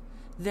those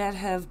that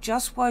have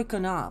just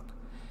woken up,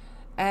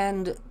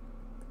 and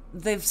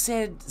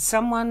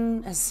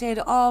someone has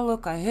said, oh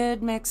look, I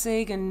heard Max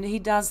Igan, he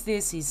does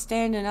this, he's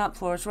standing up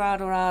for us,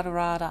 rada, rada,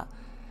 rada.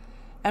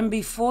 And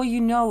before you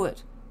know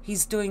it,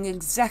 he's doing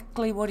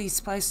exactly what he's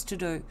supposed to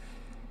do.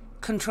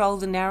 Control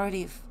the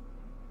narrative.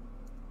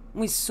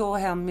 We saw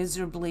how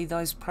miserably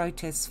those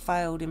protests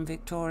failed in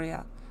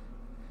Victoria.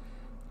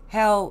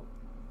 How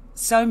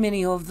so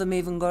many of them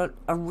even got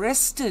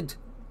arrested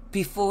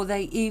before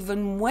they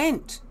even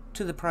went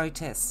to the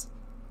protests.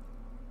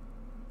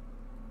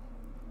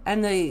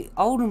 And the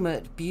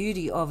ultimate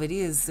beauty of it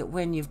is that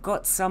when you've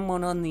got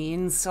someone on the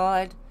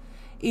inside,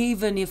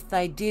 even if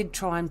they did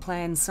try and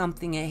plan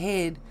something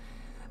ahead,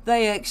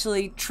 they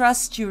actually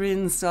trust your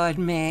inside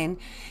man,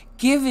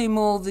 give him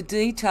all the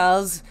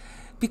details,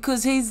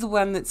 because he's the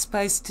one that's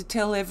supposed to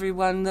tell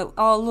everyone that,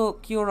 oh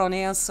look, you're on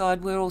our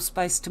side, we're all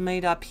supposed to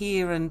meet up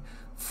here and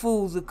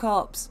fool the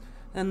cops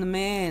and the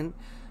man.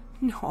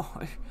 No,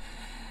 I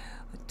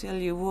tell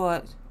you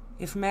what,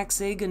 if Max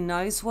Igan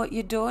knows what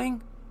you're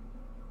doing,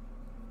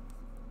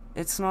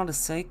 it's not a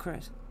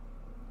secret.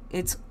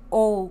 It's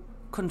all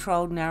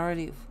controlled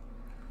narrative.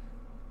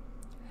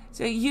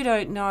 So you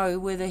don't know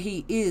whether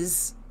he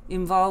is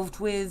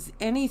involved with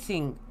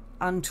anything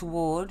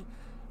untoward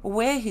or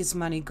where his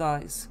money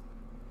goes.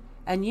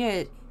 And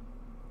yet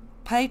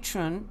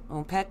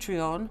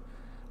Patreon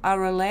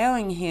are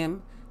allowing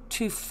him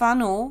to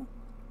funnel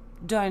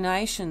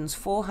donations,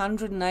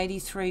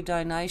 483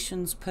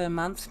 donations per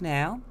month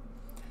now,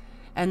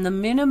 and the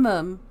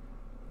minimum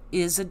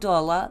is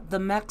 $1, the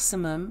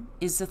maximum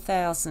is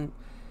 1,000.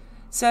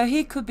 So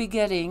he could be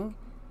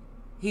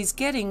he's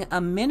getting a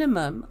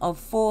minimum of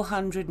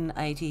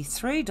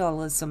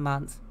 $483 a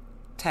month,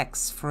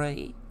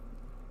 tax-free.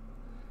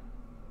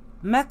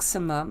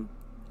 Maximum,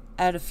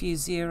 add a few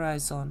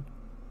zeros on.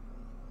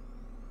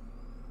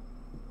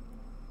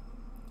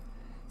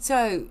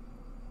 So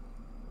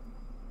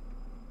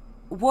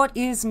what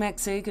is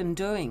Max Igan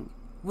doing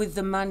with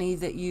the money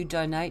that you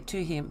donate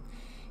to him?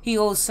 He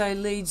also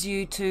leads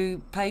you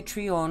to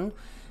Patreon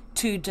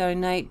to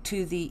donate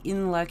to the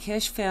In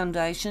Lakesh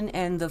Foundation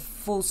and the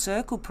Full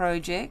Circle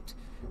Project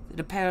that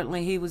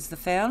apparently he was the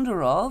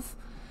founder of.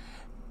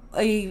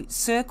 He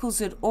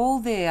circles it all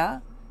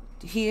there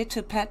here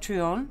to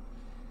Patreon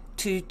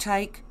to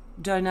take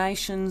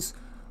donations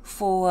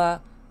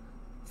for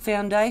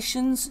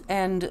foundations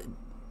and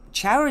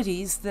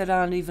charities that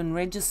aren't even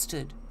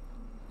registered,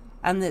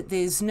 and that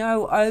there's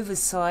no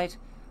oversight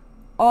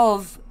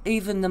of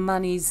even the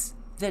monies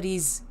that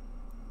he's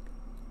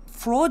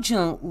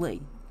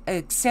fraudulently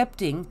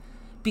accepting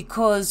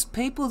because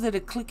people that are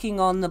clicking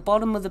on the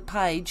bottom of the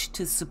page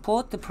to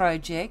support the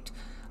project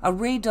are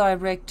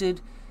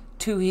redirected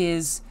to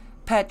his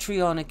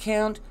Patreon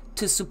account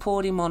to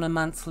support him on a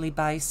monthly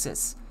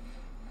basis.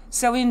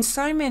 So in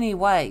so many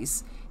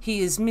ways,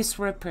 he is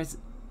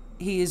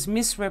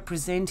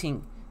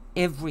misrepresenting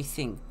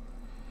everything.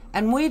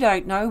 And we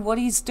don't know what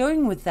he's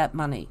doing with that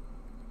money.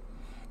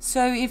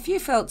 So if you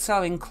felt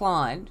so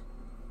inclined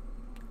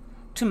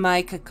to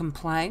make a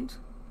complaint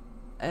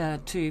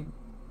to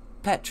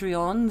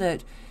Patreon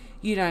that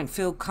you don't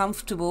feel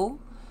comfortable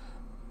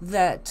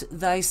that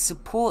they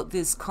support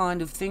this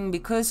kind of thing,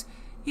 because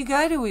you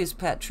go to his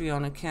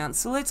Patreon account.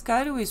 So let's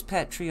go to his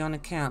Patreon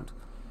account.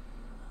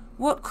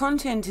 What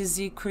content has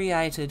he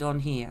created on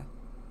here?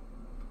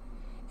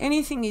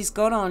 Anything he's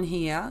got on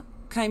here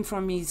came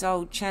from his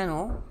old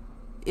channel.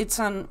 It's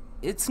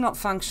not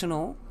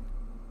functional.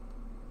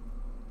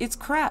 It's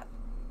crap.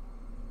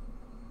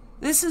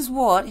 This is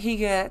what he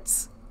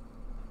gets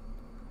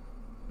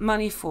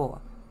money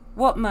for.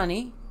 What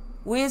money?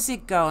 Where's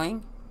it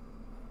going?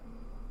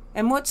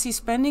 And what's he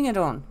spending it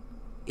on?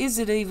 Is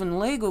it even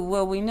legal?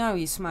 Well, we know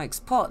he smokes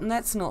pot, and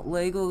that's not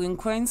legal in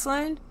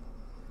Queensland.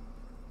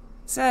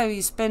 So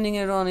he's spending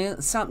it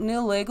on something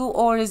illegal,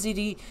 or is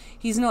it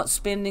he's not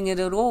spending it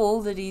at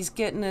all, that he's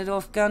getting it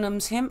off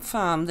Gunham's hemp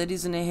farm that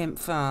isn't a hemp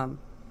farm,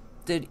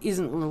 that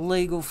isn't a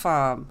legal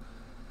farm?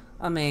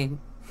 I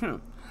mean,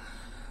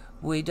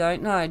 we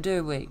don't know,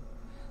 do we?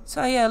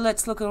 So yeah,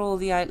 let's look at all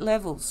the 8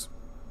 levels.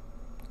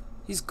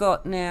 He's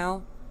got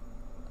now,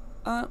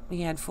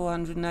 he had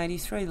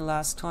 483 the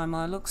last time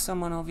I looked.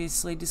 Someone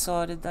obviously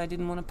decided they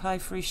didn't want to pay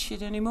for his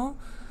shit anymore.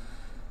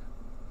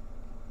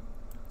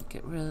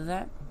 Get rid of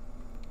that.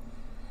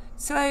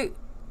 So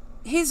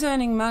he's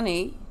earning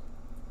money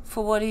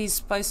for what he's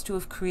supposed to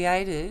have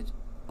created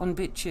on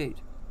Bitchute,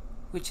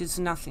 which is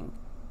nothing.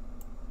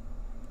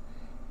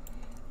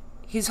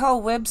 His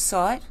whole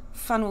website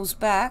funnels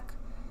back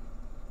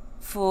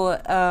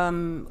for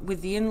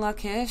with the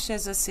in-Lakesh,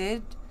 as I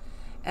said,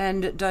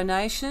 and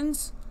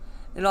donations.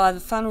 It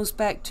either funnels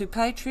back to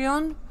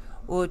Patreon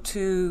or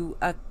to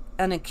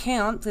an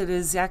account that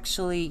is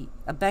actually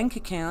a bank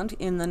account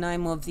in the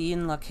name of the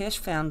in-Lakesh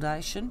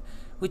Foundation,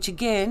 which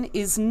again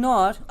is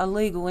not a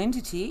legal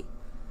entity.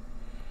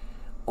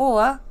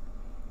 Or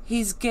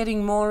he's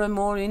getting more and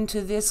more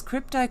into this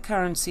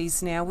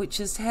cryptocurrencies now, which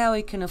is how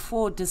he can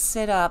afford to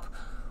set up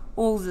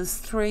all this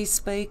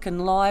 3Speak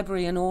and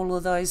library and all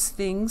of those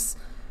things,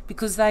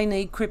 because they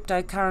need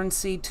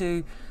cryptocurrency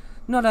to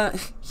you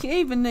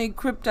even need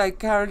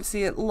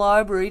cryptocurrency at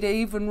library to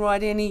even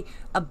write any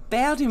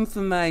about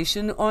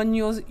information on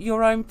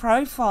your own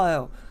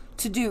profile.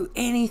 To do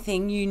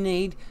anything, you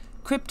need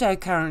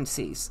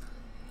cryptocurrencies.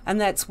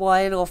 And that's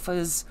why it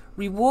offers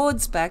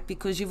rewards back,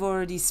 because you've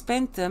already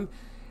spent them,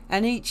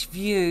 and each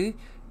view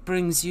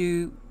brings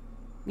you,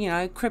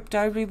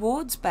 crypto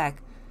rewards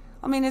back.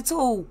 I mean, it's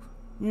all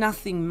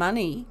nothing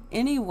money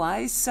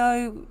anyway,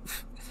 so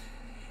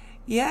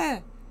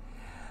yeah.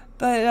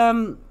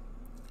 But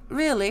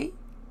really,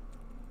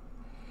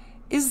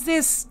 is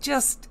this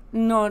just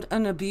not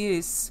an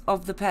abuse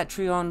of the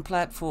Patreon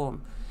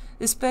platform?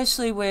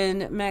 Especially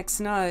when Max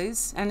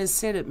knows, and has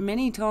said it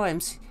many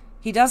times,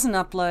 he doesn't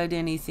upload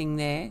anything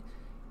there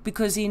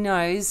because he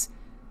knows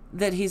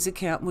that his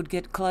account would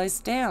get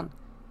closed down.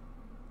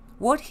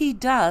 What he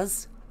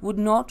does would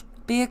not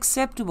be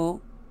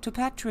acceptable to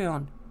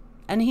Patreon,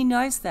 and he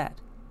knows that.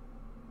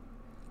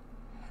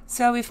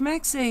 So if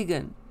Max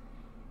Igan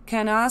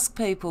can ask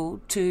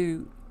people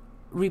to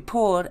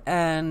report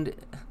and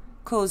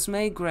cause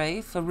me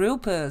grief, a real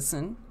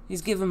person,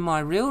 he's given my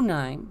real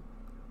name,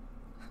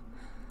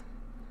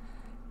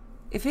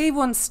 if he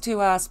wants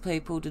to ask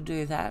people to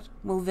do that,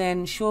 well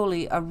then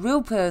surely a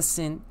real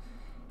person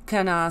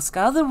can ask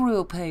other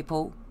real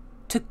people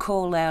to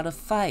call out a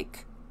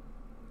fake.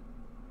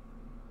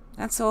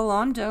 That's all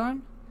I'm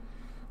doing.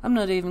 I'm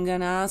not even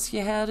going to ask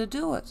you how to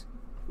do it,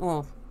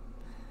 or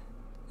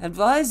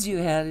advise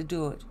you how to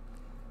do it,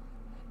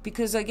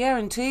 because I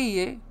guarantee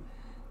you,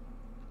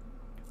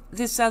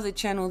 this other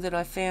channel that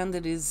I found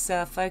that is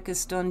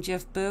focused on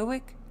Jeff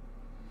Berwick,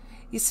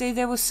 you see,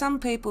 there were some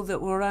people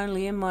that were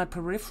only in my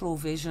peripheral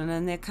vision,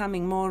 and they're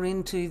coming more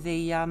into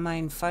the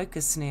main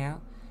focus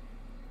now.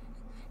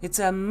 It's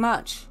a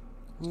much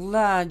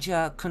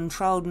larger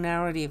controlled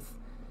narrative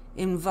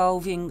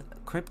involving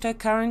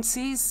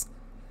cryptocurrencies,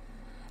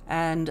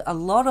 and a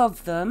lot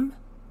of them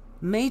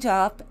meet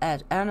up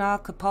at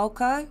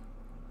Anarchapulco,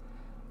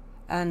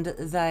 and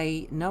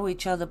they know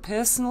each other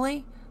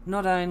personally.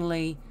 Not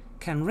only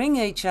can ring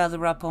each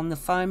other up on the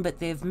phone, but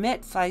they've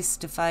met face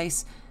to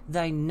face.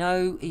 They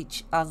know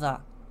each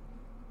other.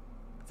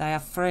 They are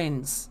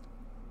friends.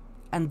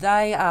 And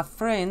they are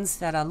friends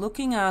that are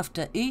looking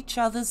after each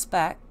other's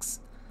backs,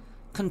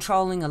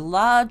 controlling a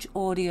large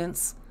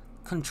audience,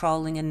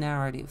 controlling a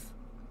narrative.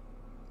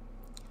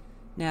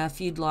 Now,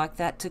 if you'd like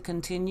that to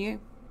continue,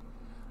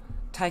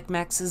 take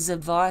Max's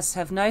advice,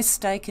 have no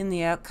stake in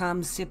the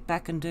outcome, sit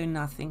back and do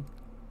nothing.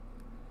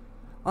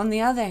 On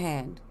the other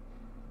hand,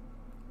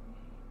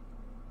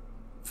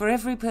 For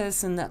every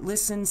person that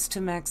listens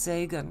to Max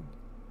Igan,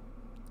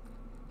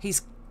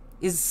 it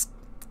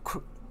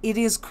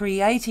is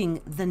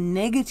creating the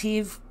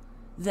negative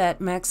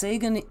that Max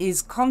Igan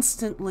is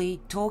constantly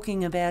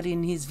talking about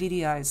in his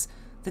videos.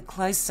 The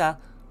closer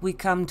we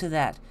come to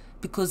that,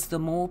 because the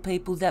more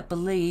people that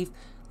believe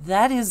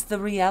that is the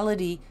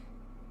reality,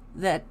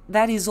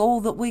 that is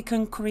all that we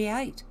can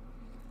create.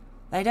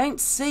 They don't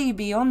see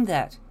beyond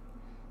that.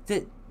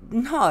 That,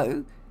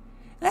 no,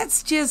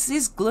 that's just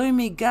this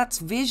gloomy guts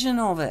vision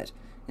of it.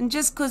 And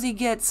just because he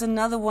gets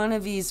another one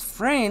of his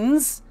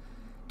friends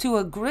to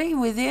agree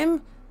with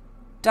him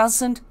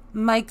doesn't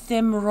make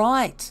them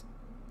right.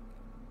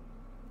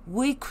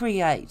 We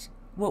create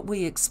what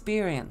we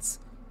experience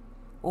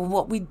or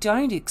what we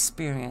don't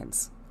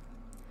experience.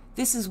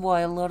 This is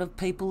why a lot of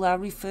people are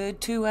referred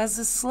to as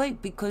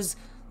asleep, because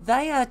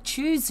they are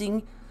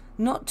choosing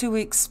not to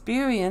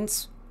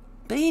experience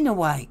being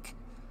awake.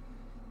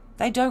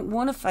 They don't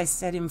want to face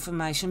that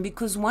information,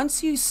 because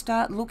once you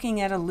start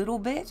looking at a little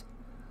bit,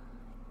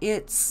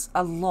 it's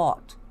a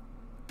lot,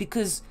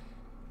 because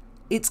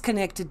it's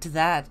connected to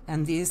that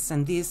and this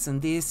and this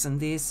and this and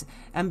this,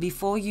 and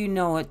before you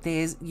know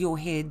it, your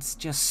head's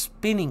just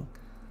spinning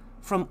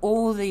from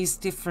all these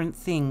different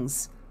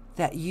things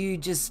that you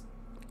just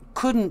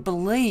couldn't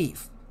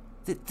believe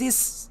that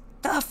this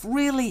stuff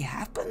really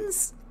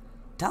happens.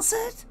 Does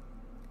it?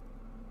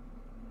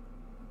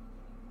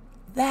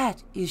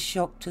 That is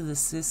shock to the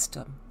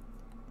system.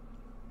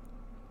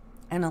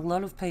 And a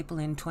lot of people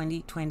in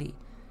 2020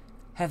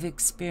 have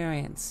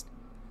experienced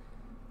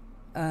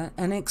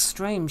an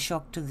extreme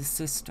shock to the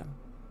system.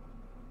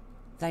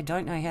 They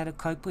don't know how to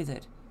cope with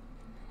it.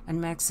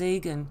 And Max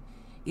Igan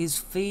is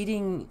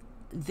feeding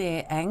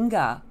their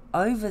anger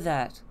over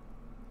that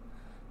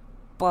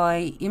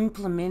by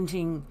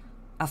implementing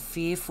a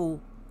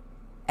fearful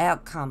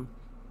outcome,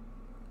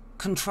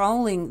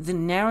 controlling the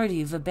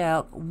narrative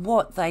about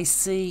what they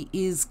see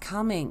is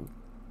coming.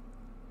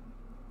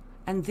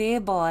 And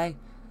thereby,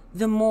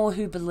 the more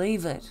who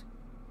believe it,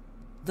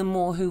 the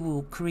more who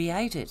will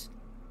create it.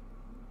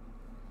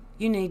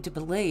 You need to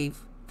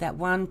believe that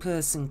one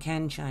person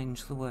can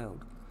change the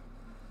world.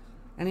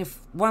 And if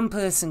one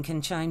person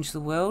can change the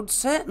world,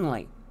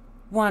 certainly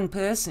one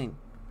person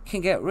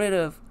can get rid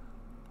of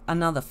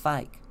another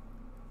fake.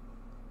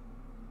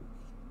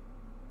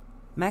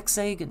 Max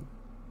Igan,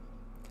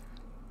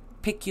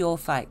 pick your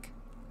fake.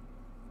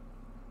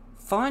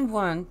 Find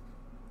one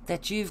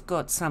that you've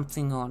got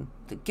something on,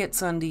 that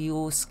gets under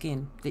your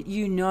skin, that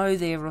you know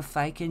they're a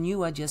fake and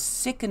you are just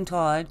sick and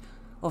tired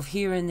of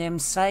hearing them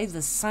say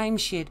the same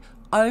shit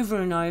over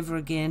and over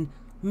again,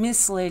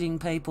 misleading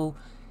people.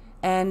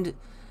 And,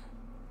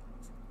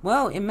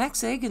 well, in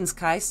Max Igan's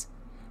case,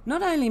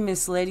 not only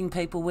misleading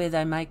people where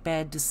they make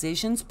bad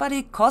decisions, but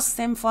it costs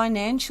them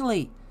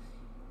financially.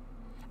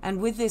 And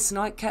with this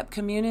nightcap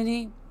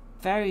community,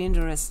 very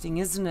interesting,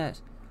 isn't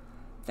it?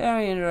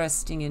 Very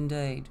interesting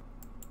indeed.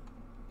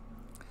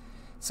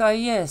 So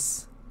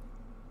yes,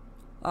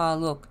 oh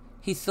look,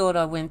 he thought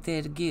I went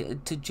there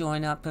to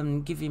join up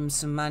and give him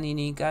some money, and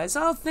he goes,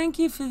 oh, thank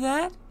you for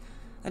that.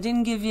 I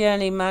didn't give you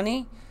any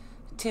money.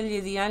 I tell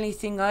you, the only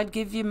thing I'd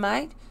give you,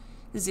 mate,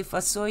 is if I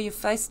saw you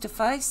face to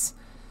face,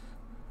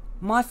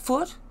 my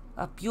foot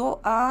up your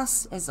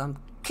ass as I'm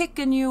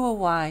kicking you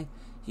away.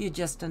 You're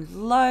just a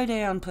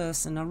low-down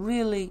person. I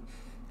really,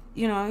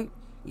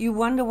 you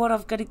wonder what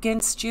I've got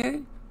against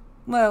you?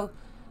 Well,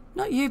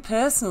 not you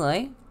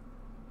personally.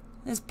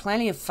 There's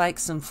plenty of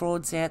fakes and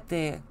frauds out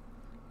there.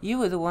 You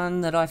were the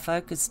one that I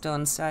focused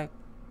on, so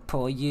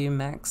poor you,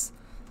 Max.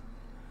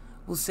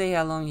 We'll see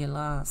how long you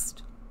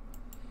last.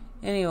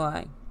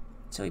 Anyway,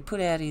 so he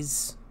put out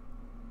his,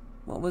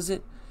 what was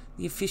it?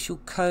 The official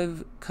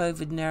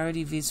COVID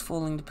narrative is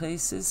falling to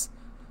pieces.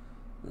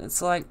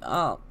 It's like,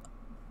 oh.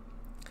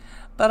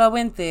 But I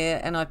went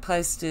there and I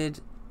posted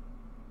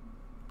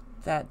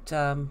that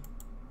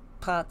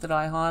part that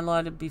I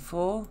highlighted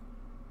before.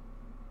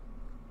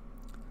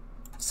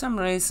 For some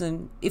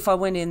reason, if I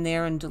went in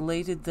there and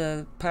deleted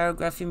the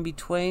paragraph in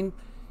between,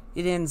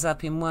 it ends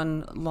up in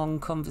one long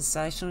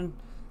conversation.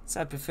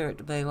 So I prefer it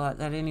to be like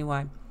that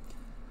anyway.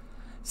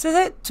 So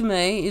that, to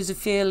me, is a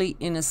fairly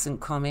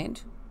innocent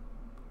comment.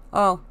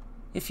 Oh,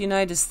 if you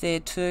notice there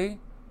too,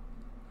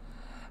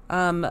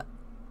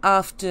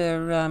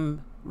 after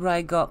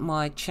Ray got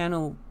my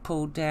channel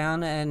pulled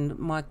down and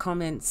my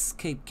comments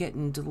keep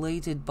getting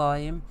deleted by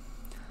him,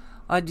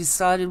 I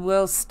decided,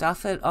 well,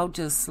 stuff it, I'll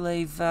just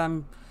leave,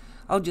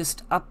 I'll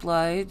just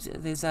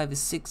upload. There's over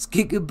 6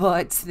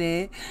 gigabytes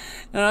there,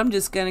 and I'm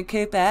just going to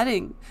keep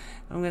adding.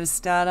 I'm going to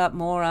start up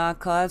more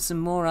archives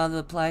and more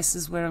other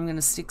places where I'm going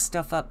to stick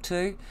stuff up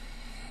to.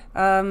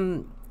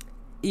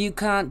 You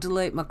can't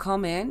delete my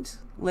comment.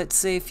 Let's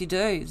see if you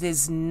do.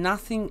 There's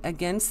nothing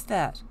against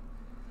that.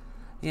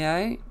 You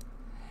know,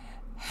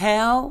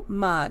 how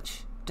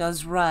much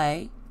does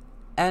Ray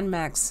and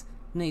Max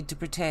need to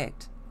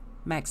protect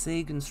Max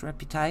Igan's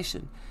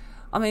reputation?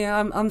 I mean,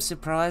 I'm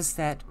surprised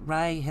that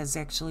Ray has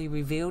actually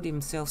revealed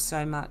himself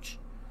so much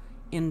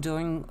in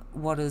doing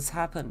what has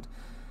happened,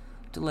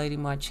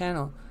 deleting my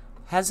channel.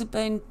 Has it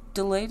been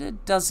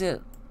deleted? Does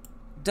it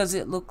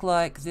look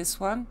like this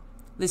one?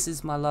 This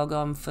is my log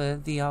on for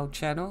the old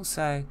channel,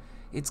 so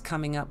it's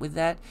coming up with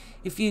that.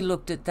 If you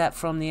looked at that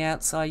from the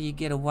outside, you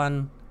get a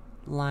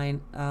one-liner.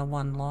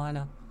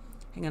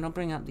 Hang on, I'll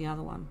bring up the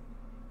other one.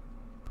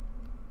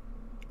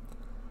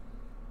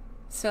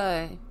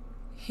 So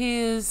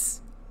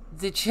here's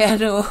the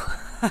channel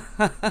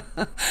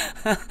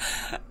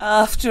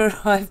after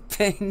I've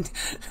been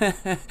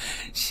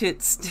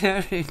shit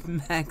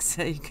stirring Max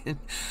Igan.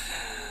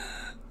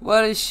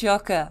 What a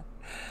shocker.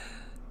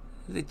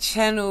 The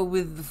channel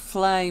with the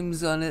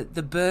flames on it,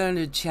 the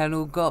burner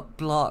channel, got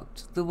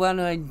blocked. The one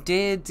I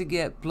dared to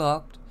get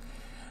blocked,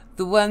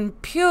 the one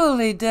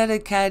purely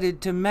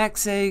dedicated to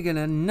Max Igan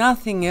and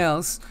nothing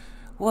else,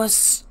 was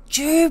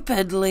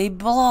stupidly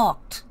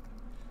blocked.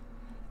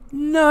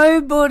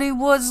 Nobody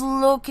was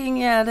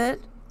looking at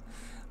it,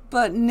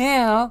 but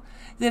now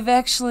they've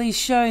actually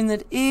shown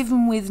that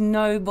even with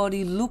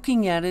nobody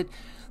looking at it,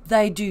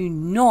 they do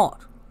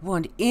not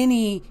want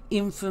any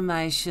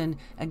information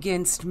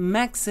against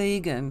Max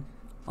Igan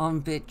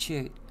on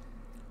Bitchute.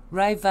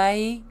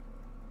 Vahey,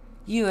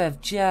 you have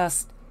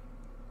just,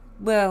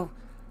 well,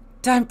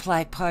 don't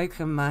play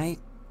poker, mate.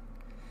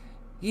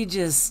 You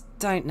just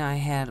don't know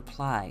how to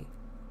play,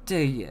 do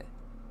you?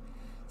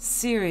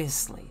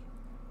 Seriously.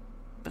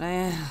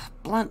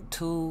 Blunt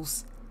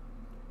tools.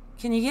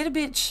 Can you get a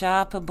bit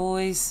sharper,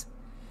 boys?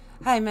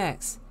 Hey,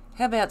 Max,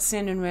 how about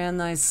sending round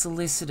those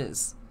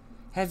solicitors?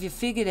 Have you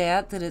figured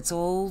out that it's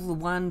all the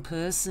one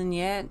person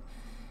yet?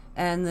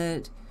 And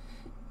that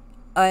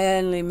I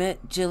only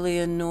met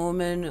Gillian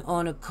Norman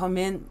on a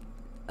comment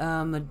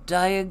a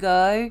day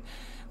ago,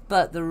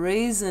 but the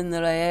reason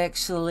that I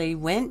actually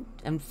went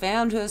and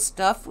found her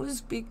stuff was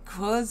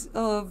because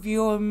of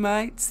your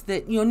mates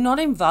that you're not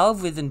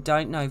involved with and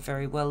don't know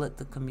very well at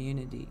the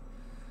community.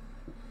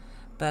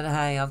 But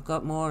hey, I've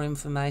got more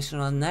information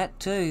on that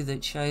too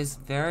that shows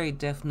very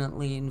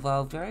definitely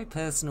involved, very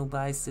personal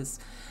basis.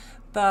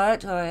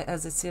 But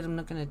as I said, I'm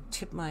not going to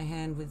tip my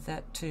hand with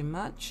that too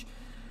much.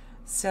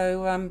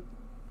 So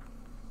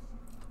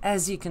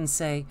as you can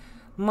see,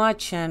 my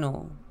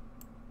channel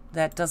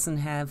that doesn't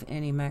have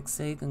any Max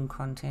Igan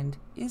content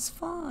is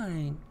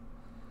fine.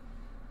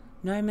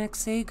 No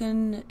Max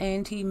Igan,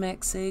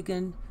 anti-Max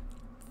Igan,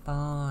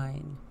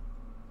 fine.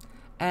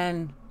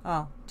 And,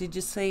 oh, did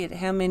you see it?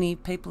 How many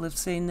people have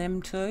seen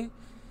them too?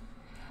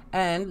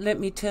 And let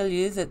me tell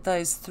you that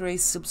those 3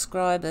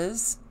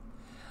 subscribers,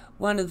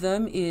 one of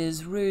them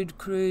is Rude,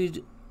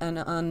 Crude and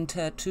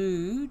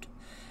Untattooed,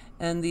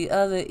 and the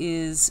other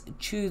is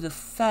Chew the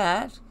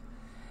Fat,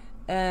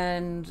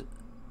 and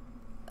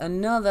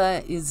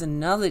another is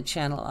another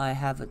channel I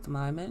have at the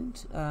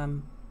moment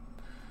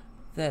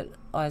that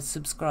I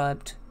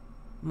subscribed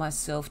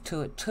myself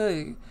to it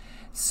too,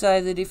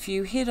 so that if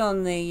you hit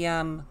on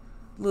the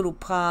little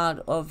part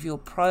of your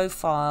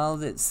profile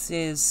that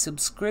says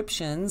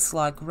subscriptions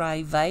like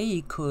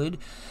Vahey could,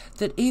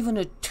 that even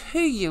a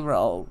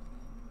 2-year-old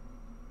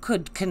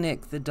could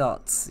connect the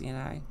dots, you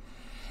know.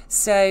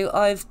 So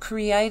I've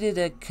created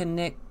a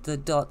connect the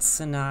dots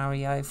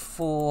scenario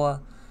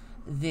for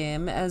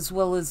them, as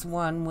well as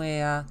one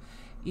where,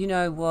 you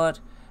know what,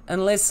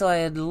 unless I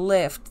had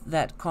left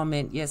that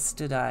comment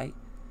yesterday,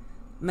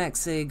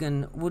 Max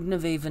Igan wouldn't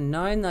have even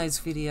known those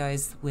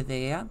videos were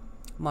there.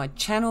 My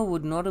channel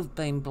would not have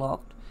been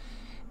blocked,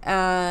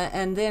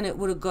 and then it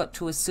would have got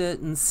to a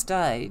certain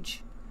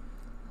stage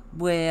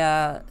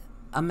where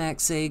a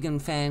Max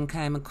Igan fan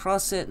came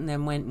across it and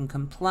then went and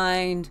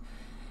complained,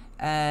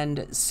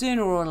 and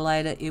sooner or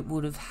later it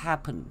would have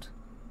happened.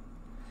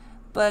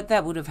 But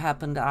that would have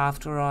happened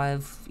after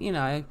I've, you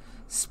know,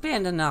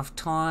 spent enough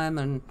time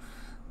and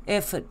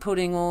effort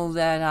putting all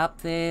that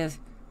up there,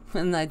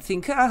 and they'd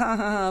think,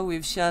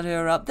 we've shut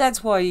her up.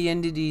 That's why he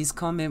ended his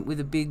comment with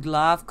a big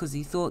laugh, because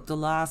he thought the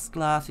last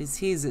laugh is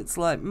his. It's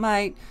like,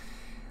 mate,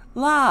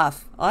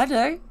 laugh. I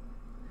do.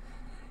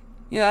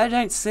 You know, I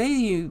don't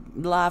see you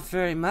laugh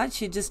very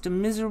much. You're just a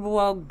miserable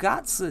old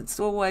guts that's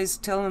always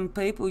telling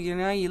people, you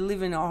know, you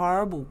live in a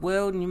horrible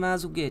world and you might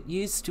as well get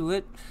used to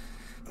it,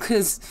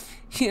 because,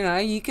 you know,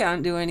 you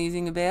can't do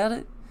anything about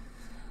it.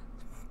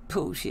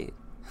 Bullshit.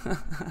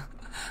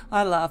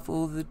 I laugh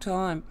all the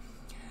time.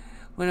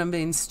 When I'm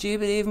being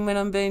stupid, even when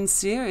I'm being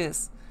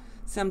serious.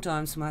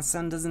 Sometimes my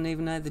son doesn't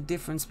even know the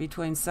difference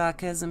between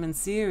sarcasm and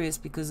serious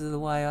because of the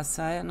way I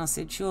say it. And I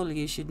said, surely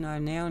you should know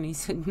now. And he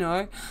said,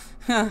 no.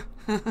 I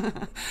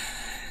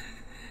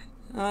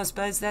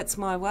suppose that's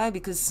my way,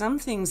 because some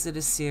things that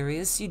are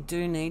serious, you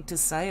do need to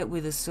say it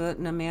with a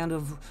certain amount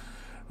of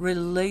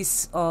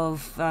release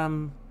of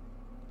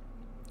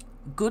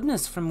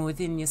goodness from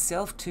within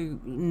yourself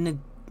to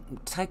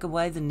take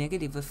away the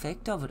negative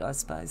effect of it, I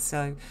suppose.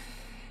 So,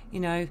 you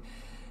know,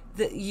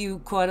 that you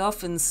quite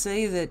often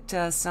see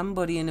that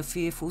somebody in a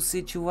fearful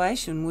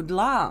situation would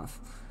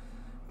laugh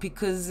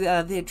because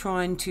they're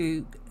trying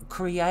to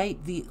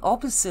create the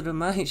opposite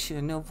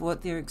emotion of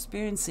what they're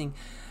experiencing.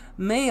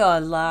 Me, I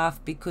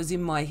laugh because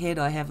in my head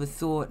I have a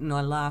thought and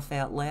I laugh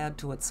out loud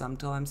to it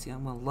sometimes, you know,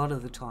 well, a lot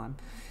of the time.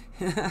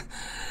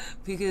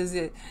 Because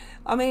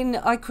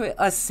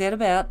I set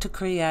about to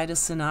create a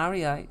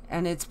scenario,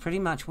 and it's pretty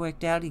much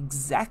worked out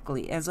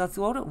exactly as I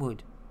thought it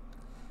would.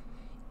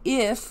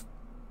 If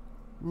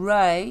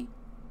Ray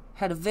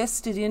had a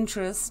vested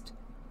interest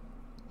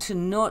to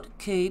not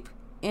keep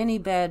any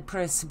bad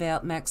press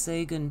about Max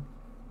Igan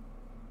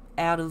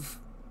out of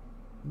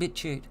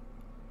Bitchute,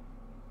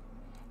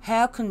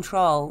 how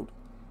controlled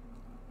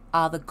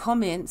are the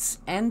comments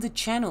and the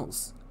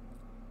channels?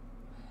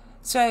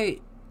 So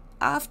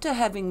after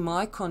having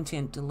my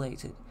content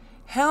deleted,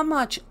 how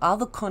much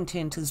other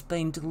content has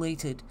been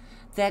deleted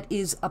that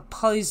is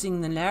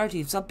opposing the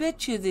narratives? I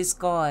bet you this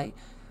guy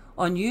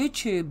on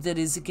YouTube that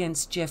is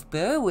against Jeff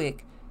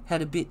Berwick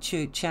had a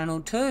Bitchute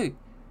channel too,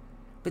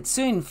 but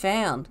soon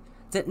found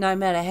that no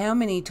matter how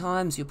many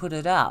times you put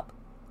it up,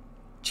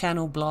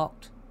 channel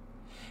blocked.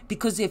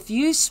 Because if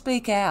you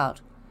speak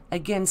out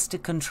against a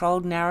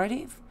controlled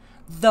narrative,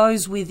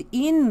 those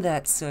within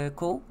that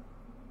circle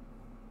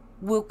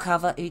will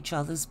cover each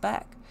other's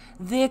back.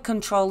 They're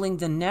controlling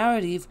the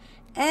narrative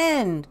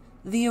and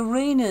the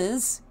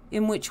arenas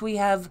in which we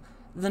have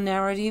the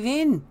narrative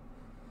in.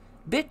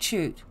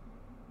 Bitchute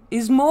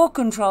is more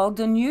controlled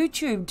than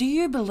YouTube. Do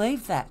you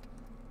believe that?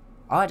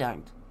 I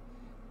don't.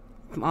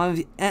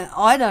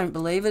 I don't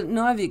believe it, and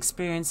I've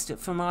experienced it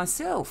for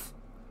myself.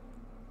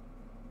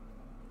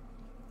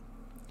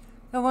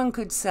 Now, one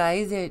could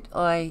say that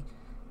I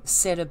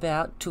set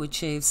about to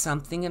achieve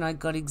something and I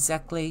got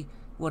exactly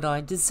what I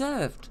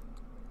deserved.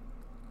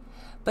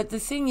 But the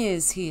thing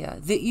is here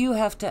that you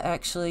have to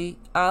actually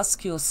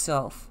ask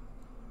yourself,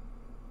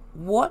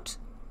 what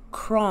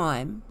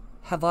crime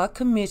have I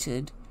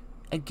committed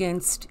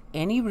against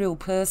any real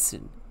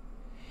person?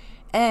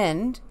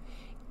 And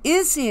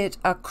is it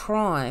a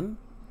crime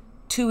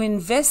to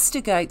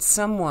investigate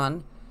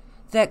someone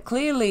that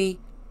clearly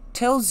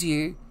tells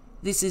you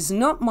this is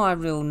not my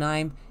real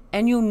name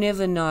and you'll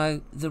never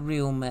know the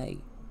real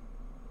me?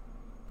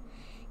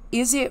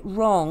 Is it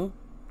wrong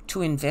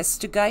to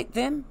investigate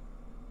them?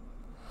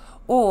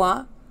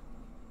 Or,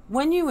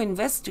 when you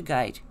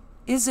investigate,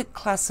 is it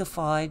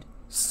classified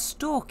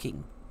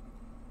stalking?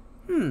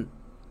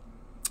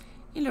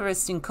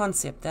 Interesting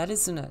concept that,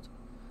 isn't it?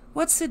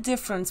 What's the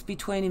difference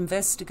between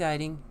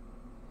investigating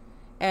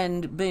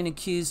and being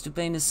accused of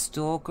being a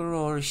stalker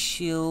or a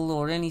shill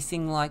or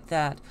anything like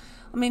that?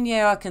 I mean,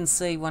 yeah, I can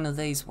see one of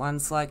these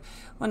ones, like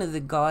one of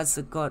the guys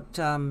that got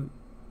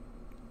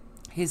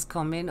his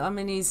comment. I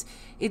mean,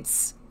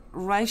 it's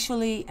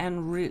racially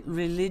and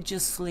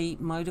religiously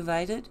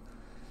motivated.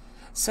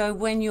 So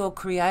when you're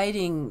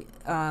creating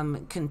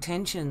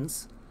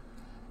contentions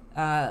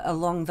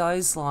along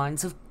those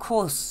lines, of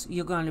course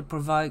you're going to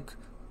provoke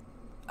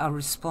a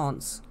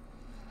response.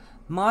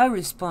 My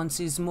response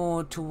is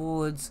more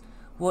towards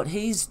what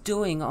he's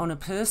doing on a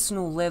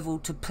personal level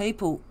to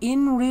people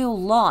in real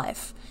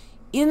life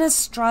in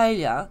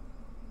Australia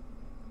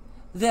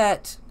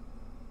that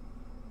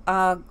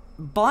are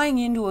buying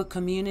into a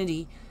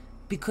community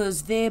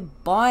because they're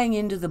buying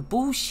into the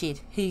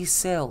bullshit he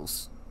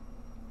sells.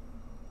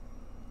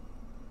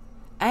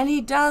 And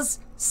he does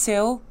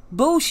sell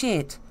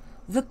bullshit.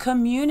 The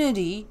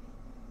community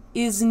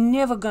is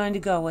never going to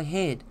go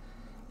ahead.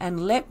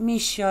 And let me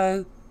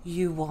show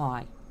you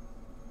why.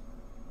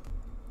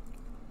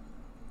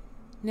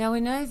 Now,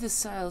 we know the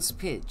sales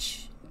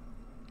pitch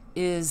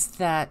is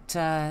that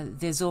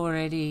there's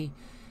already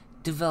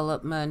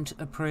development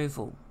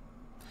approval.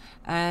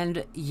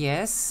 And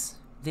yes,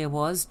 there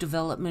was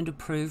development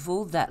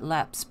approval that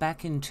lapsed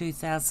back in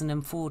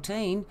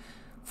 2014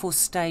 for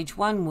stage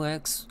 1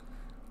 works,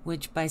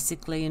 which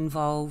basically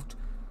involved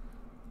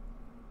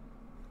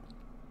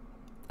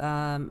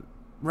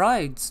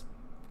roads,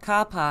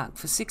 car park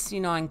for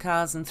 69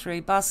 cars and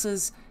 3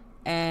 buses,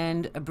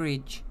 and a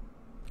bridge.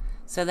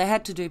 So they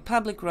had to do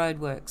public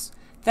roadworks.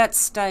 That's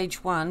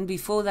stage 1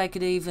 before they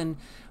could even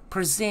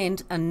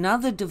present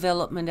another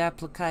development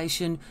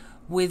application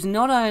with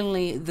not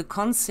only the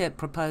concept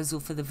proposal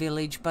for the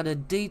village but a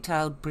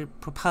detailed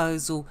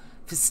proposal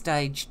for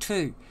stage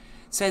 2.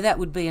 So that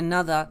would be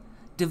another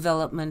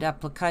development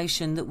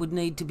application that would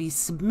need to be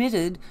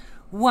submitted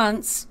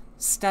once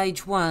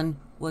stage 1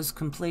 was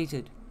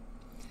completed.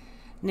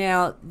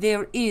 Now,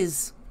 there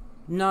is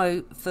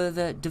no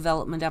further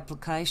development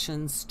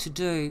applications to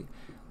do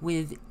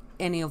with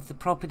any of the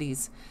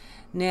properties.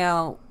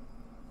 Now,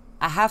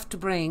 I have to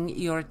bring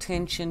your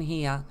attention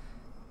here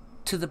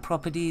to the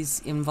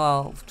properties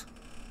involved.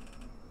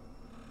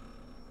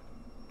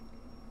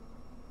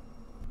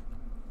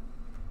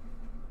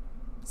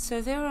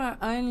 So there are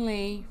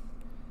only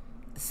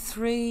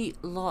 3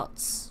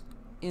 lots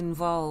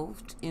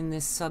involved in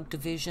this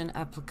subdivision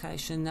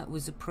application that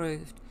was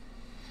approved.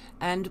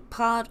 And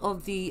part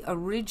of the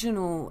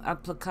original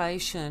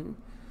application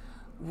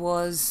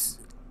was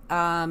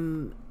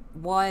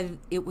why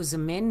it was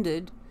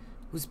amended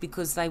was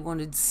because they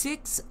wanted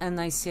 6 and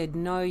they said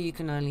no, you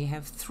can only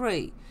have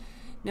 3.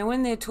 Now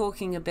when they're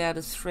talking about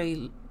a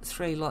three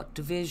lot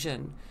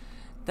division,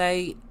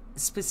 they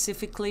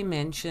specifically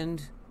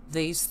mentioned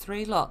these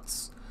 3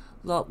 lots.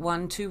 Lot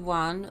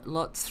 121,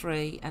 Lot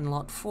 3 and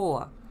Lot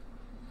 4.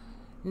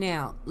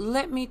 Now,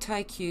 let me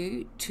take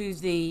you to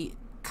the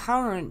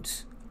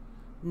current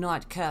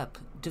nightcap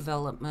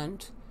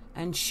development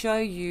and show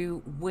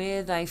you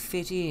where they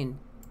fit in.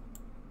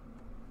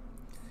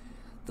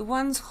 The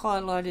ones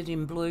highlighted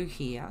in blue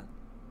here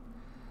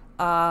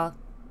are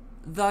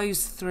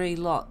those 3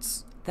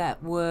 lots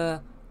that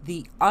were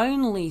the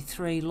only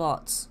 3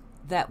 lots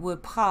that were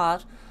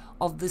part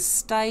of the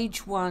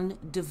stage 1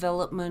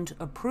 development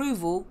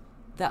approval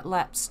that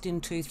lapsed in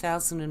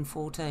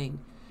 2014.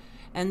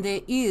 And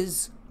there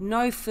is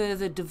no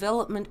further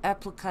development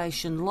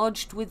application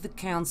lodged with the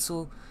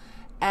council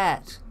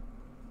at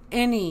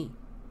any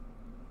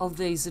of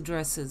these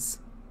addresses.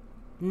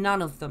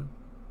 None of them.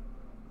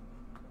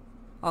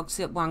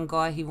 Except one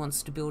guy, he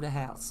wants to build a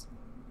house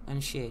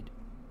and shed,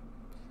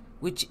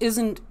 which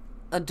isn't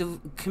a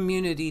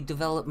community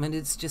development,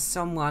 it's just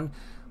someone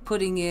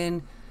putting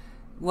in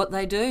what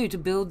they do to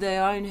build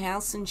their own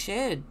house and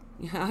shed,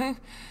 you know.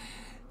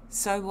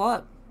 So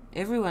what?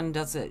 Everyone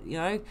does it, you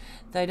know.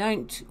 They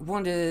don't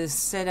want to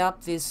set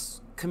up this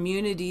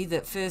community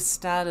that first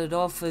started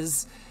off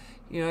as,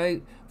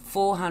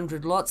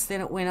 400 lots,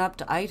 then it went up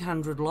to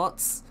 800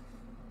 lots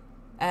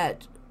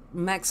at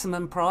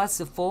maximum price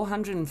of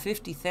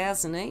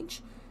 $450,000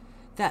 each.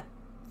 That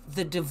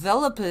the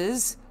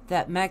developers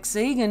that Max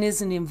Igan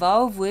isn't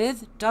involved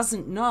with,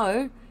 doesn't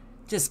know,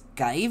 just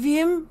gave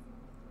him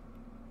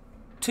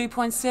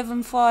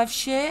 2.75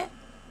 share.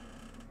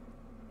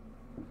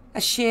 A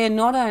share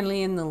not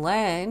only in the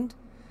land,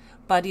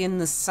 but in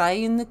the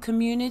say in the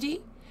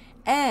community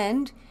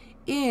and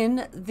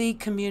in the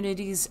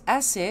community's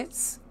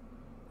assets,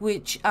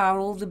 which are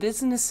all the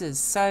businesses,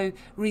 so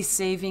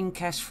receiving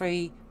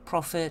cash-free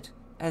profit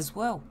as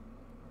well.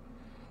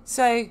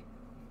 So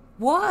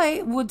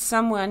why would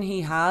someone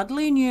he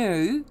hardly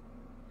knew,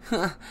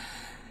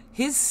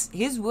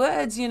 his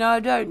words, I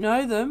don't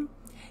know them,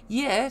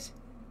 yet,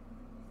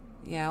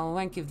 I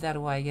won't give that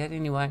away yet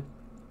anyway.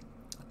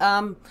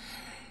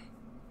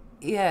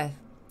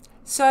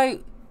 So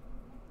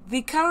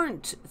the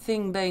current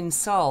thing being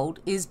sold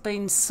is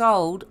being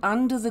sold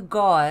under the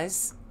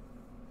guise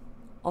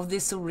of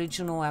this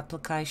original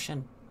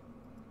application.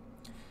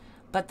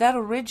 But that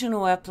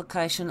original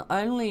application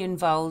only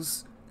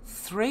involves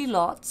 3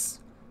 lots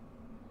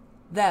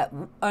that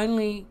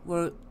only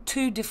were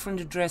 2 different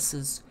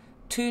addresses,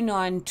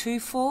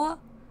 2924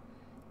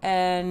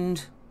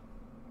 and,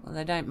 well,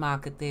 they don't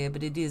mark it there,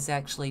 but it is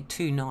actually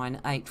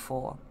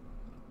 2984.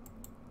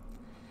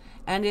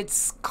 And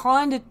it's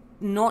kind of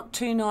not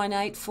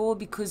 2984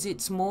 because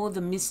it's more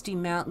the Misty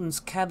Mountains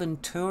Cabin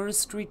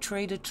Tourist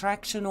Retreat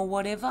attraction or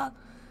whatever.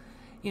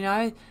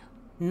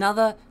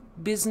 Another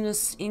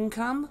business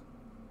income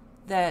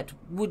that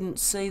wouldn't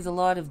see the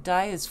light of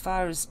day as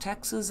far as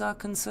taxes are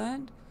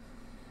concerned.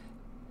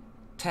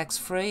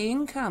 Tax-free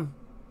income,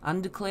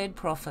 undeclared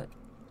profit.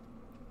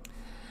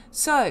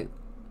 So,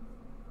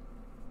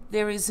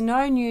 there is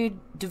no new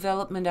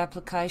development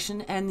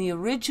application, and the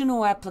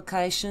original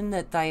application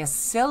that they are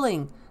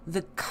selling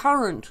the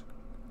current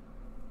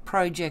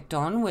project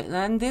on,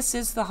 and this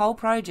is the whole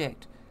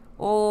project,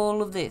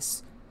 all of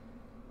this.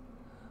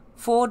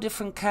 4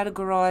 different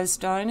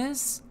categorized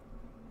owners,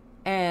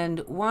 and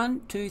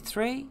 1, 2,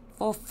 3,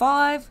 4,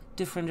 5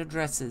 different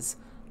addresses.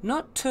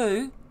 Not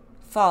 2,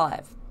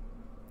 5.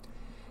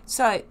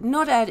 So,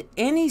 not at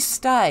any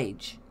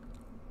stage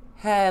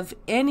have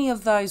any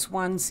of those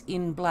ones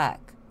in black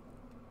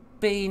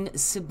been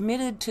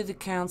submitted to the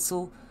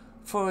council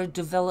for a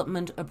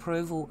development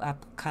approval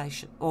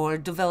application or a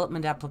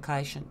development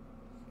application.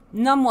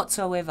 None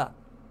whatsoever.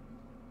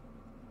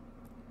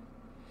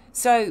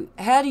 So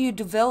how do you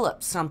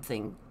develop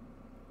something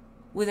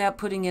without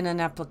putting in an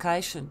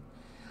application?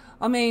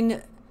 I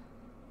mean,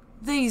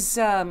 this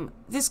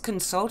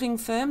consulting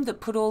firm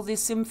that put all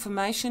this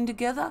information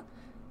together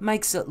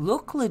makes it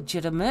look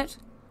legitimate,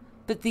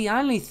 but the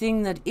only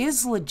thing that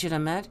is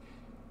legitimate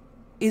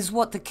is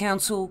what the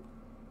council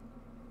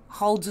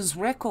holds as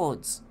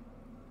records.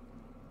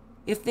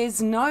 If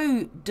there's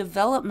no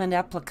development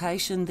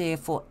application there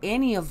for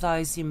any of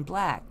those in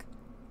black,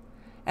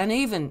 and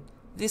even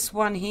this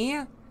one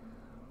here,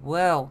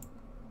 well,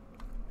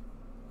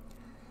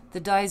 the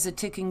days are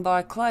ticking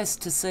by close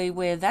to see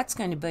where that's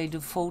going to be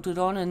defaulted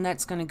on, and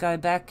that's going to go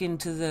back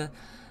into the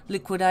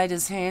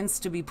liquidator's hands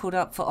to be put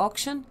up for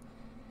auction.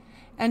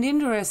 And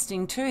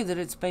interesting too that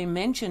it's been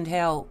mentioned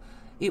how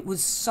it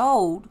was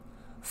sold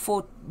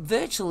for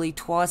virtually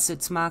twice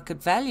its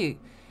market value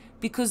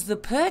because the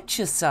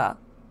purchaser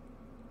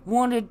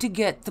wanted to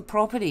get the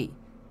property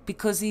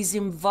because he's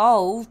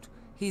involved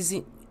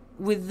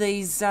with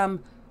these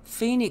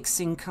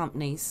phoenixing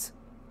companies.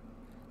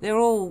 They're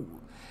all,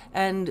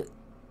 and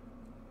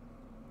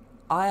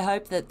I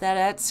hope that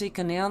ATSIC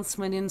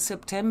announcement in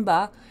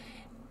September,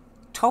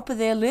 top of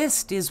their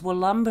list is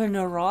Wollumba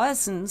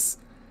Horizons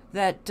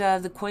that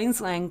the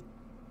Queensland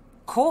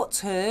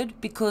courts heard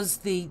because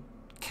the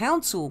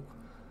council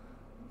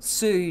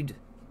sued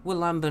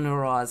Wollumba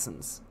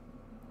Horizons.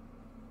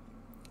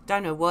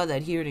 Don't know why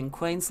they'd hear it in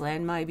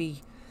Queensland.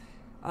 Maybe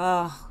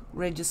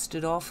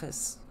Registered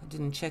office. I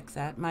didn't check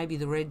that. Maybe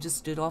the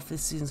registered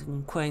office is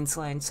in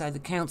Queensland, so the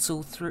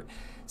council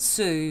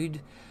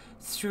sued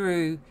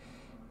through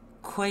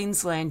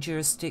Queensland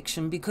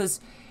jurisdiction, because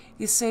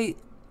you see,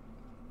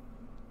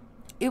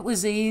 it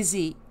was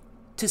easy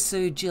to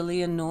sue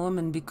Gillian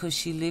Norman because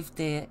she lived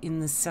there in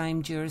the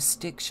same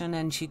jurisdiction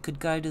and she could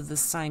go to the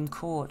same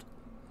court.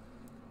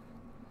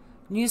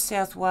 New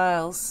South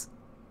Wales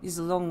is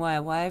a long way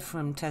away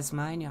from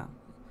Tasmania.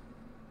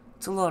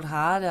 It's a lot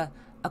harder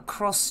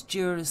across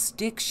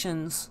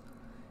jurisdictions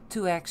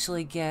to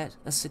actually get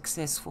a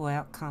successful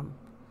outcome.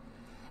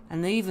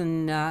 And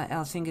even,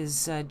 I think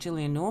as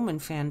Gillian Norman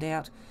found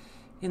out,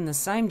 in the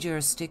same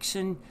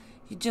jurisdiction,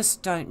 you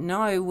just don't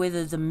know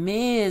whether the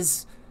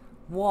mayor's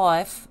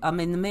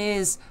the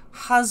mayor's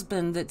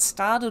husband that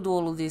started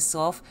all of this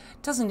off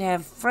doesn't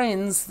have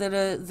friends that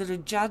are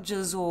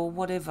judges or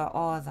whatever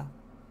either.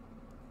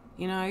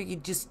 You know, you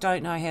just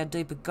don't know how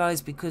deep it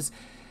goes, because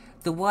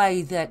the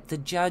way that the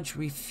judge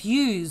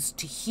refused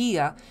to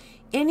hear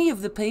any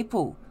of the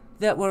people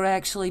that were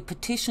actually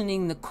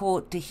petitioning the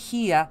court to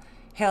hear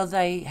how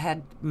they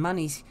had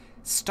money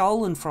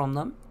stolen from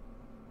them,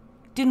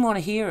 didn't want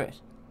to hear it.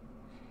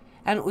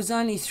 And it was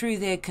only through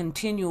their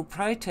continual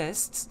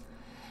protests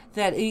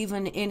that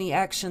even any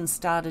action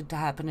started to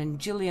happen. And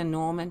Gillian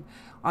Norman,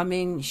 I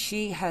mean,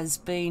 she has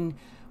been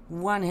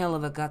one hell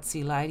of a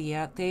gutsy lady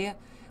out there,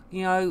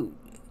 you know,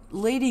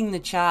 leading the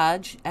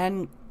charge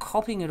and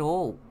copping it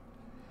all.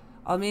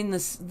 I mean, the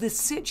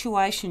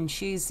situation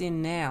she's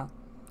in now,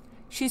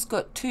 she's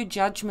got 2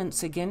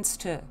 judgments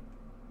against her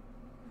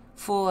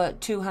for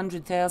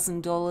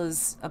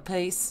 $200,000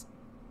 apiece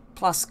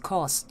plus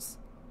costs.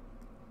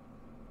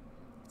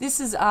 This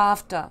is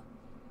after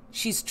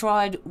she's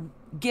tried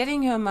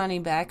getting her money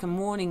back and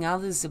warning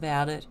others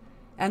about it,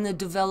 and the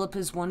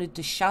developers wanted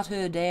to shut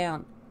her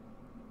down.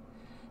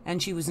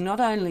 And she was not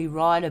only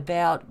right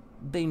about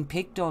being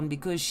picked on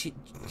because she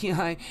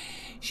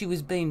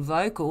was being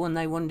vocal and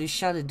they wanted to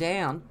shut her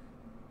down,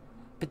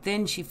 but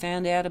then she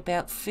found out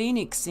about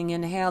phoenixing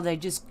and how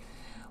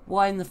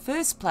why in the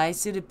first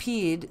place it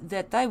appeared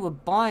that they were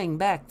buying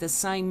back the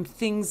same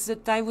things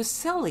that they were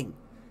selling.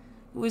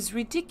 It was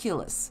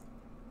ridiculous.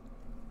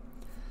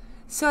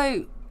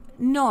 So,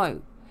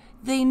 no,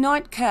 the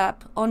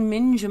nightcap on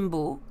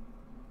Minjimble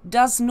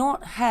does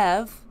not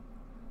have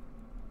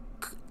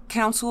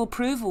council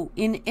approval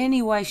in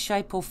any way,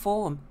 shape or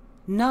form.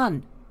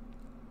 None.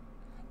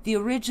 The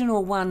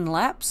original one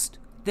lapsed,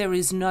 there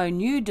is no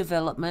new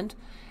development,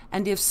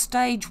 and if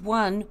stage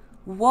 1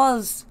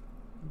 was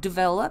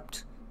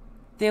developed,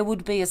 there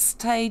would be a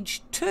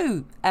stage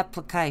 2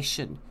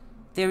 application.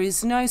 There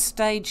is no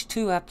stage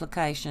 2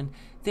 application.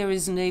 There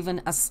isn't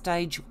even a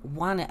stage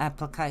 1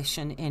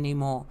 application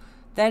anymore.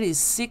 That is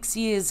 6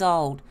 years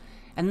old.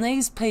 And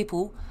these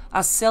people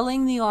are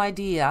selling the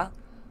idea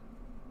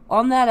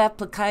on that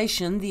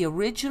application, the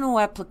original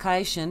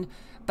application,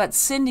 but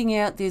sending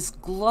out this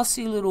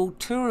glossy little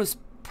tourist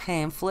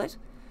pamphlet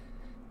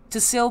to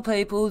sell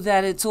people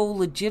that it's all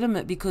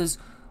legitimate because,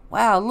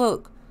 wow,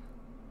 look,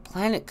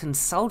 Planet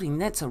Consulting,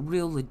 that's a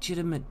real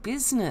legitimate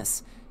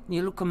business. And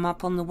you look them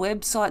up on the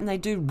website and they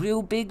do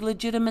real big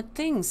legitimate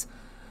things.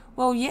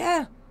 Well,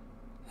 yeah,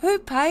 who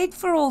paid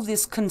for all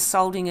this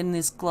consulting and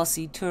this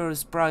glossy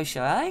tourist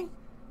brochure, eh?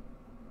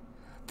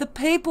 The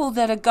people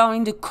that are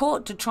going to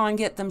court to try and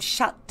get them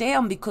shut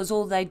down because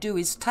all they do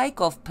is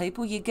take off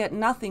people, you get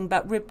nothing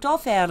but ripped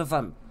off out of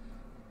them.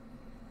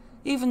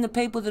 Even the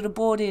people that are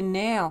brought in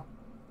now.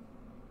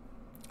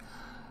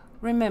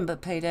 Remember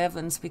Pete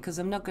Evans, because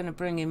I'm not going to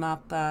bring him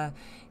up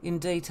in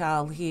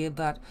detail here,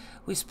 but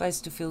we're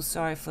supposed to feel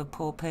sorry for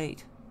poor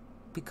Pete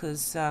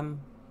because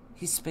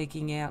he's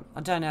speaking out.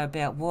 I don't know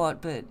about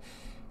what, but,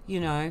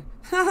 you know,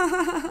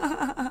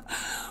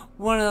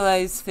 one of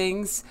those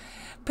things.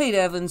 Pete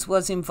Evans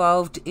was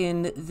involved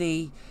in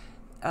the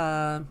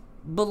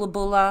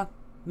Bulla,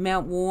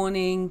 Mount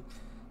Warning,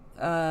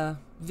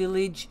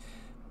 Village,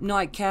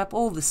 Nightcap,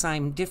 all the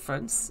same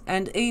difference.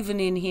 And even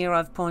in here,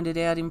 I've pointed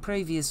out in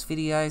previous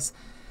videos,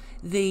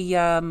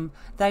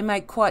 they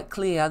make quite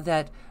clear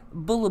that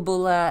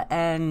Bulla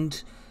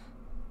and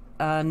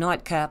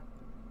Nightcap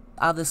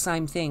are the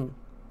same thing.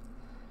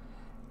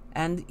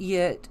 And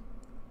yet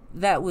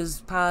that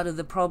was part of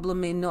the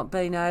problem in not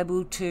being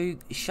able to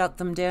shut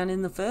them down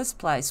in the first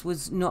place,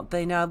 was not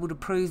being able to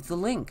prove the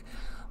link.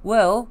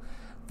 Well,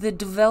 the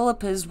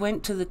developers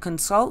went to the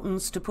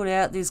consultants to put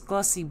out this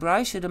glossy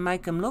brochure to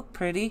make them look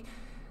pretty.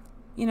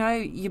 You know,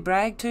 you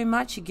brag too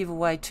much, you give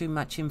away too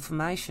much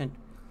information.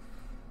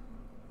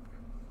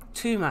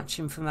 Too much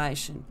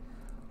information.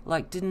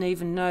 Like, didn't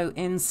even know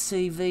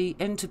NCV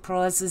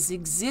Enterprises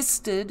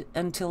existed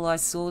until I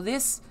saw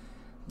this.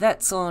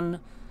 That's on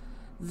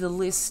the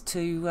list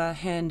to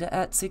hand to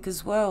ATSIC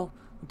as well.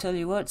 I'll tell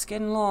you what, it's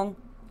getting long.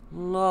 A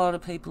lot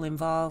of people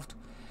involved.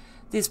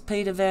 This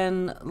Peter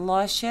Van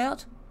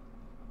Lieshout,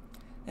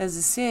 as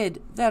I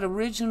said, that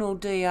original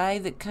DA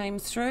that came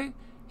through,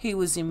 he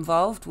was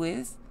involved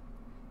with,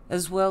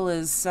 as well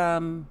as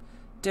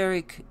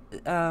Derek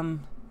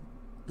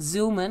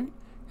Zillman,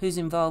 who's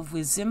involved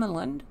with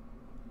Zimmerland.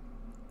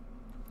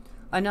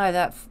 I know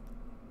that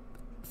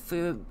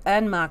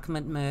and Mark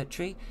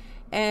McMurtry,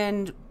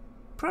 and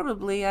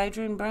probably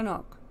Adrian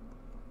Brannock.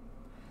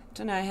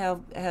 Don't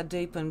know how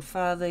deep and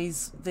far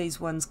these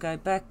ones go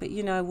back, but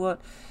you know what?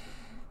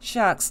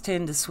 Sharks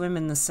tend to swim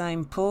in the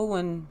same pool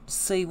and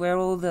see where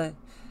all the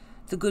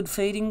good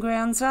feeding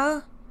grounds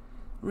are,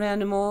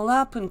 round them all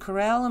up and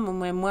corral them,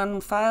 and when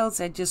one fails,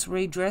 they just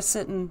redress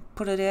it and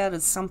put it out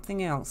as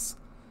something else.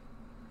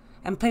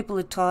 And people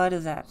are tired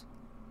of that.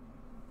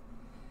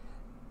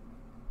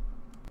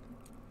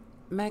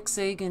 Max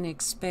Igan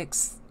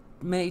expects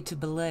me to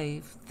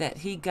believe that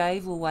he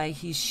gave away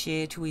his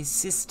share to his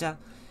sister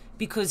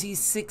because he's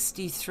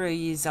 63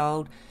 years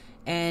old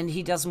and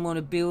he doesn't want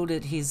to build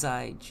at his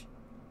age.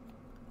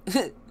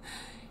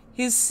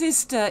 His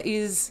sister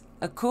is,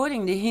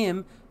 according to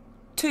him,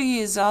 2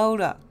 years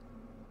older.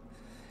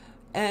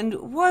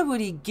 And why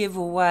would he give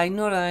away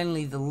not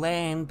only the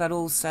land but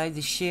also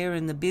the share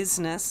in the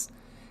business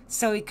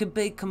so he could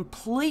be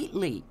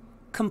completely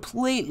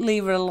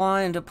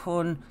reliant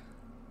upon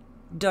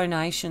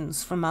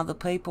donations from other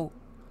people,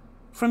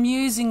 from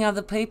using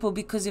other people?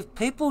 Because if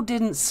people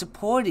didn't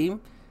support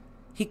him,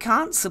 he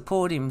can't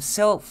support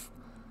himself.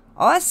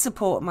 I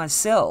support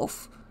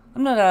myself.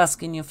 I'm not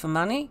asking you for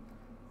money.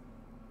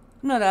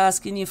 I'm not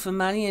asking you for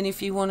money, and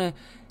if you want to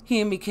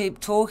hear me keep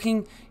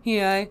talking,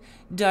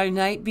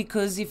 donate,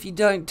 because if you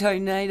don't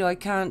donate, I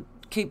can't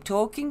keep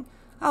talking.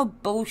 Oh,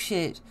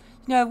 bullshit.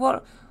 You know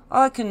what?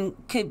 I can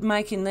keep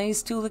making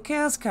these till the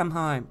cows come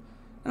home.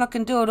 And I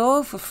can do it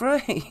all for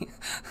free.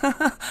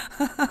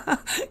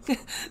 The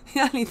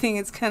only thing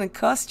it's going to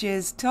cost you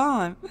is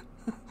time.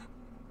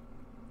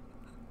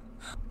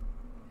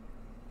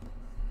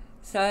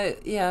 So,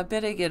 yeah, I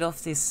better get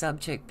off this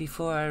subject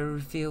before I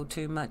reveal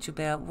too much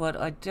about what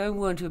I don't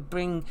want to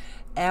bring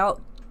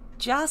out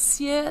just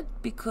yet,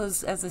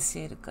 because, as I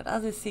said, I've got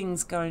other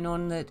things going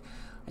on that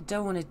I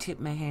don't want to tip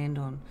my hand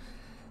on.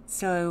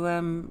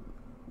 So,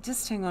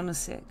 just hang on a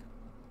sec.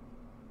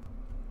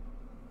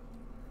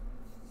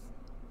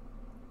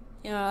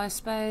 I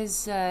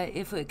suppose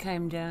if it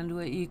came down to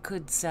it, you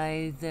could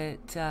say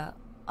that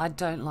I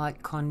don't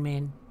like con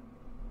men.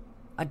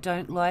 I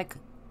don't like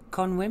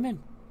con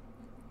women.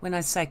 When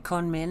I say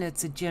con men,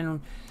 it's a general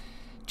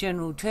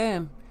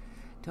term.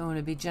 Don't want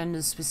to be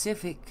gender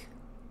specific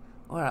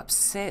or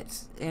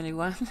upset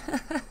anyone.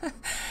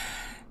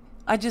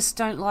 I just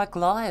don't like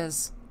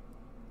liars.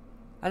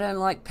 I don't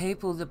like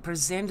people that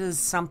present as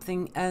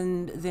something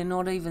and they're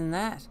not even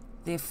that.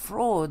 They're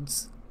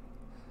frauds.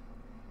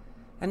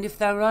 And if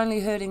they were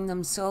only hurting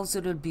themselves,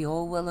 it would be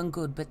all well and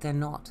good, but they're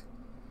not.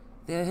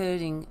 They're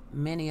hurting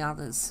many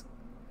others.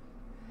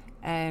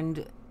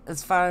 And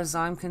as far as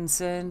I'm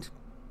concerned,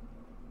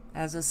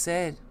 as I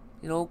said,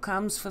 it all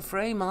comes for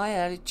free, my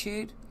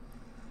attitude.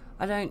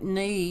 I don't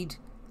need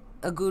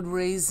a good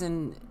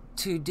reason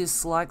to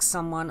dislike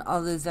someone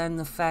other than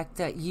the fact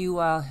that you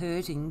are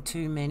hurting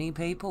too many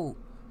people,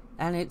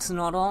 and it's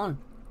not on.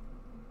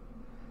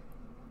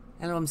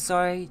 And I'm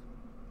sorry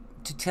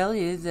to tell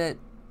you that,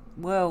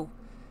 well,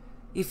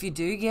 if you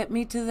do get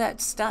me to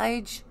that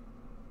stage,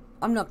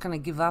 I'm not going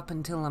to give up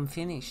until I'm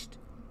finished.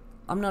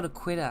 I'm not a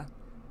quitter.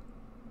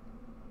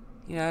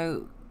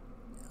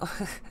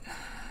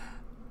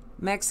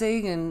 Max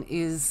Igan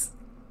is,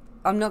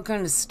 I'm not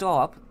going to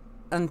stop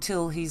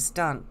until he's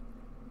done.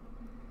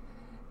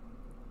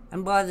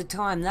 And by the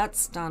time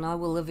that's done, I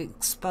will have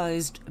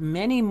exposed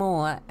many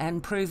more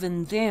and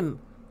proven them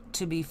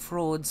to be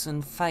frauds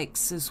and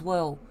fakes as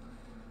well.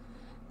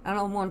 And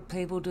I want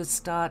people to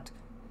start,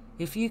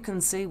 if you can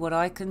see what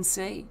I can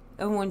see,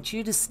 I want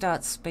you to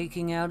start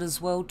speaking out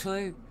as well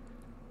too.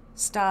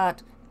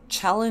 Start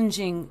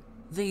challenging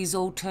these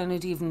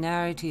alternative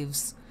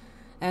narratives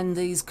and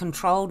these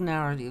controlled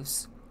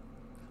narratives.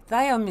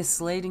 They are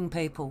misleading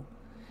people,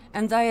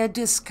 and they are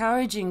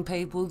discouraging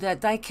people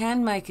that they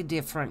can make a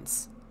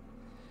difference.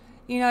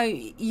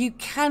 You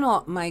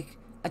cannot make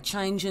a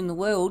change in the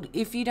world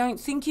if you don't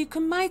think you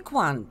can make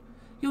one.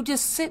 You'll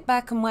just sit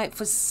back and wait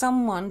for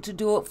someone to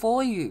do it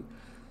for you.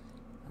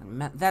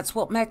 And that's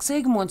what Max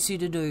Igan wants you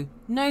to do.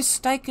 No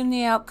stake in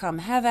the outcome.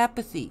 Have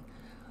apathy.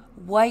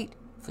 Wait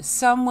for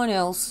someone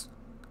else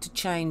to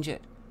change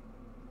it.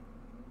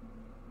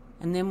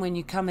 And then when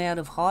you come out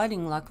of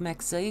hiding like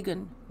Max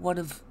Igan, what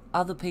have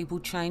other people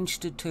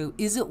changed it to?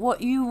 Is it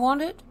what you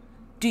wanted?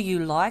 Do you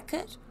like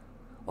it?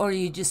 Or are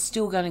you just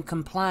still going to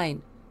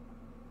complain?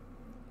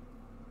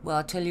 Well,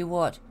 I tell you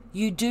what,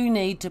 you do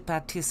need to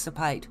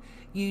participate.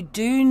 You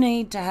do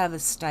need to have a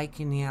stake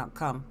in the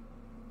outcome.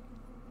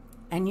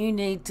 And you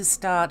need to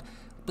start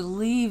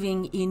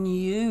believing in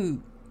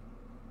you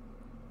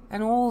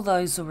and all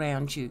those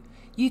around you.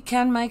 You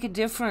can make a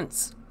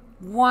difference.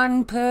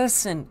 One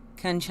person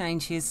can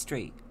change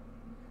history.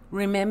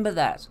 Remember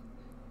that.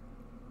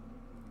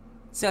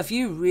 So if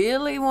you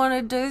really want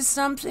to do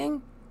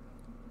something,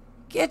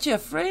 get your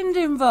friend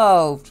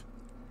involved.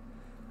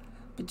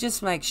 But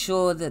just make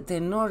sure that they're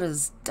not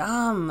as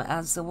dumb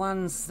as the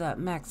ones that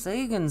Max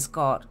Igan's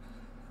got.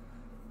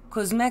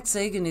 Because Max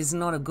Igan is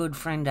not a good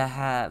friend to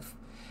have.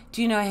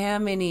 Do you know how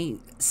many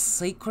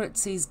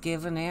secrets he's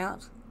given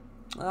out?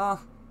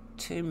 Oh,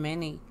 too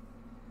many.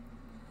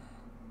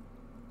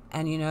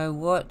 And you know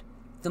what?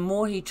 The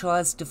more he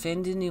tries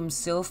defending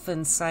himself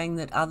and saying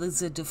that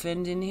others are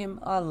defending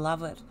him, I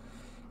love it.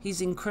 He's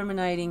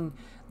incriminating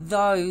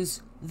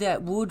those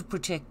that would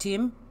protect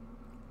him,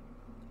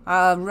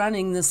 are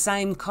running the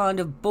same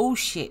kind of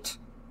bullshit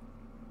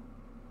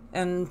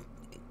and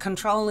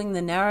controlling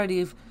the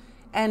narrative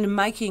and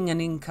making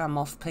an income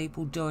off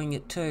people doing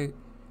it too.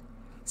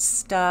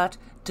 Start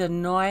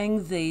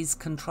denying these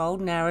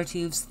controlled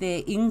narratives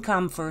their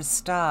income for a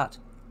start.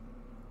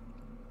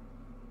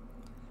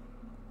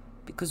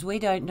 Because we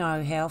don't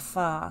know how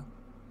far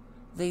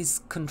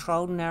these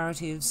controlled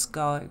narratives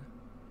go,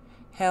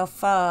 how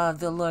far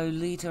the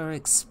Lolita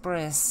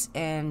Express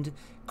and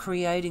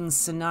creating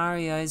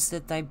scenarios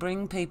that they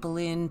bring people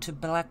in to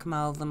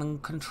blackmail them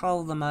and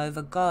control them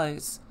over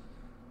goes.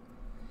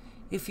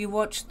 If you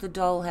watch the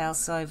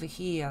dollhouse over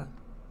here,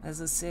 as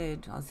I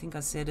said, I think I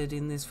said it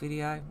in this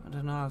video, I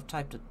don't know, I've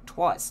taped it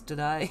twice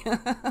today.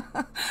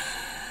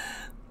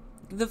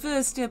 The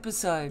first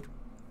episode,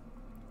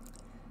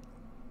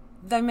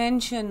 they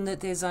mention that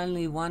there's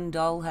only one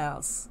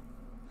dollhouse.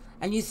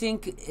 And you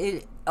think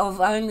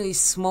of only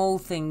small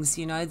things,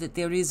 you know, that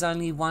there is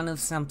only one of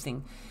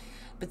something.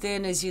 But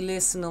then as you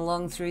listen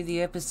along through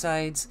the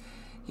episodes,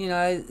 you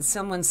know,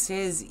 someone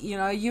says, you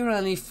know, you're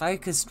only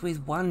focused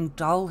with one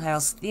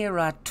dollhouse. There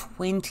are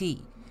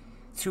 20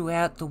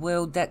 throughout the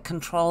world that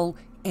control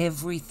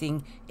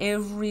everything,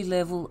 every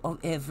level of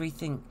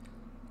everything,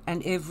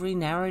 and every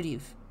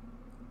narrative.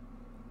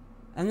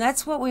 And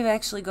that's what we've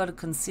actually got to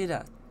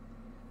consider.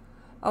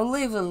 I'll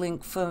leave a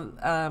link for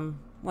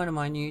one of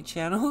my new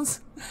channels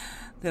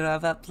that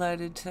I've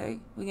uploaded to.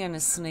 We're going to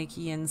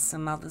sneaky in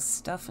some other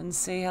stuff and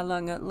see how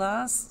long it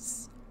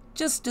lasts.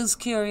 Just as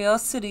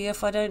curiosity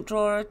if I don't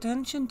draw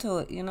attention to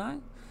it, you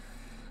know.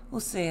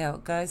 We'll see how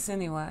it goes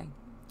anyway.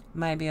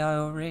 Maybe I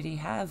already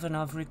have and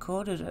I've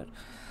recorded it.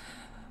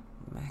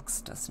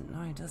 Max doesn't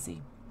know, does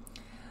he?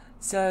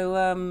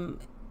 So,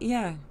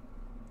 yeah.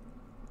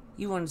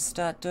 You want to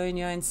start doing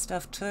your own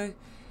stuff too.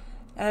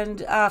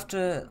 And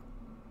after...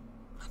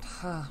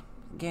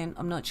 again,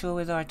 I'm not sure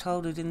whether I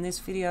told it in this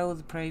video or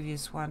the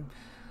previous one.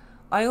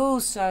 I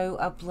also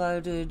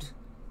uploaded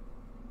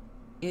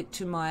it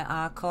to my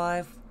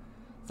archive,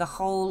 the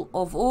whole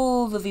of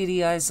all the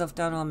videos I've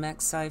done on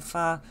Mac so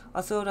far.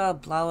 I thought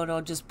I'd blow it,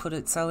 I'll just put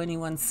it so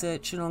anyone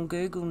searching on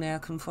Google now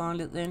can find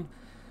it then.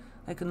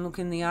 They can look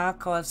in the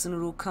archives and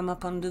it'll come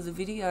up under the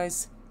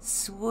videos.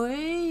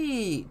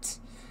 Sweet!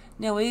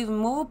 Now even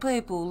more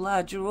people,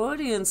 larger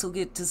audience will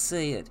get to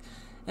see it.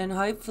 And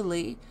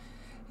hopefully,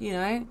 you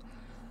know,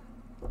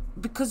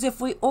 because if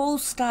we all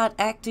start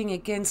acting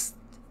against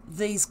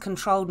these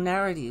controlled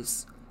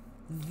narratives,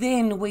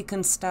 then we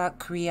can start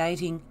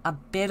creating a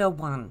better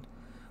one.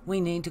 We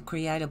need to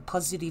create a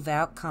positive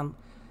outcome.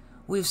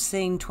 We've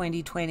seen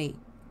 2020.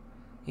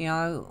 You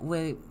know,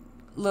 we're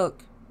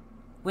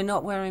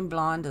not wearing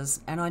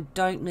blinders, and I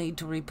don't need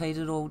to repeat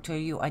it all to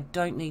you. I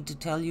don't need to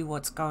tell you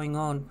what's going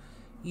on.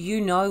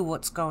 You know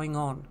what's going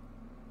on.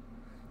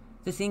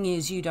 The thing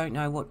is, you don't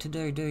know what to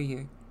do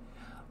you?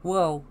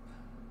 Well,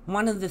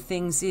 one of the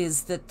things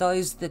is that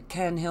those that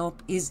can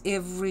help is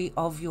every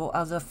of your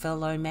other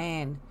fellow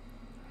man.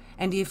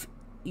 And if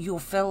your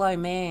fellow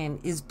man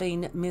is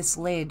being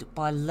misled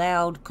by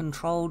loud,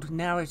 controlled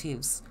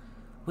narratives,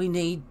 we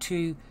need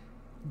to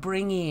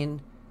bring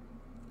in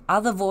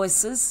other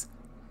voices,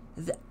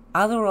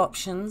 other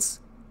options,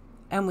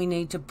 and we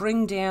need to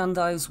bring down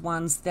those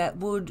ones that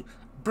would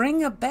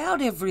bring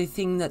about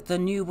everything that the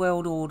New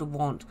World Order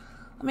want.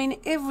 I mean,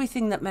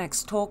 everything that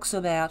Max talks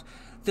about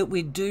that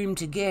we're doomed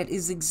to get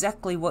is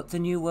exactly what the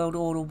New World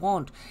Order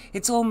want.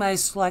 It's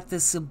almost like the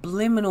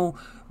subliminal,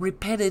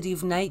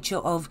 repetitive nature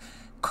of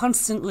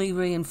constantly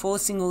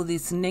reinforcing all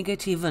this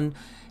negative and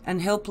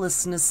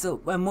helplessness.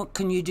 And what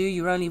can you do?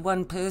 You're only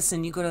one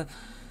person. You've got to,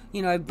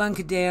 you know,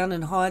 bunker down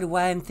and hide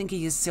away and think of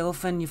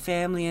yourself and your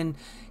family and,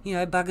 you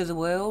know, bugger the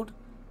world.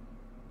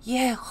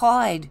 Yeah,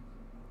 hide.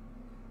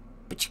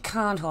 But you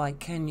can't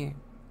hide, can you?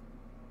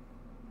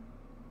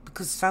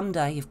 Because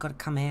someday you've got to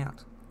come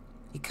out.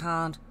 You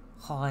can't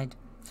hide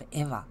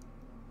forever.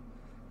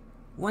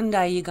 One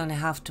day you're going to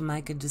have to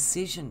make a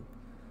decision.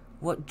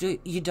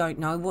 You don't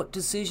know what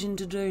decision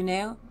to do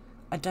now?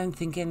 I don't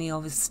think any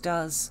of us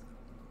does.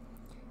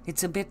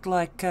 It's a bit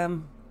like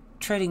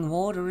treading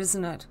water,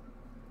 isn't it?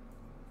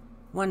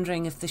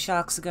 Wondering if the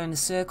sharks are going to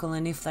circle,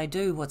 and if they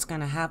do, what's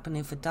going to happen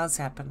if it does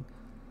happen.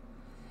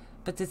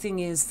 But the thing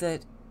is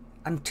that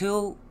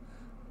until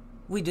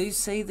we do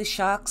see the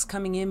sharks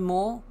coming in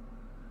more,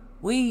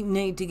 we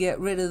need to get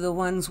rid of the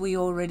ones we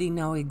already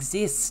know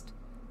exist.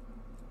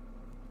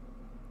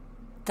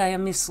 They are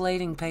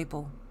misleading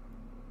people.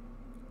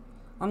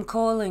 I'm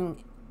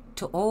calling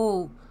to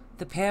all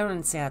the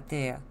parents out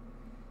there,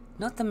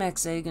 not the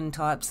Max Igan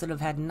types that have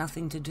had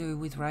nothing to do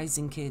with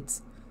raising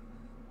kids.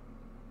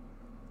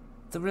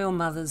 The real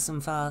mothers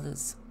and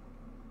fathers.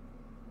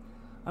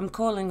 I'm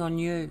calling on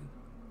you.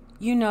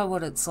 You know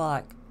what it's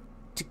like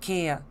to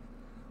care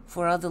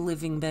for other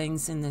living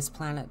beings in this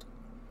planet.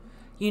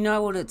 You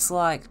know what it's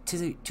like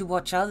to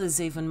watch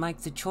others even make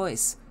the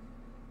choice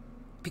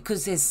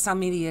because there's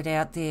some idiot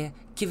out there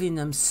giving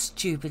them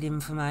stupid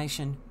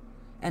information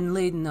and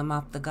leading them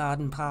up the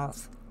garden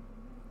path.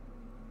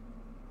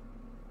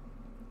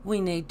 We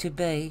need to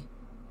be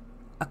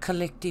a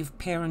collective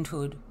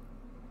parenthood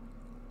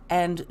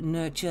and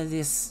nurture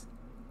this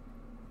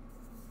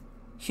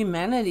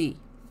humanity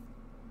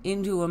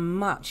into a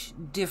much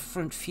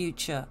different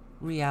future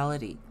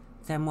reality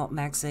than what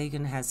Max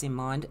Igan has in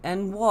mind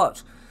and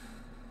what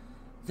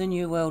the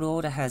New World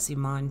Order has in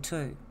mind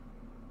too.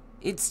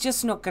 It's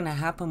just not going to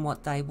happen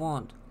what they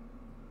want.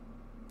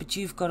 But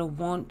you've got to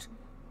want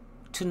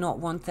to not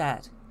want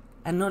that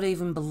and not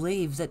even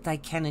believe that they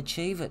can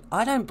achieve it.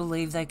 I don't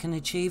believe they can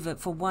achieve it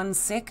for 1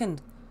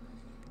 second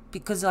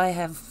because I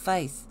have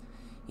faith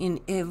in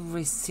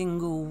every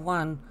single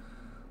one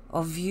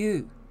of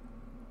you,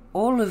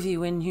 all of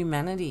you in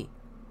humanity,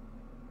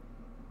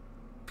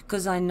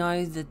 because I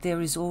know that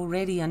there is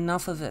already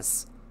enough of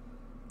us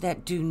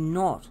that do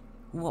not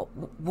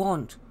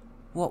want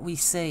what we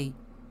see.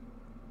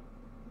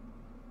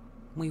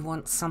 We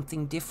want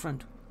something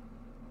different.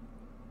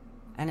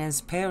 And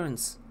as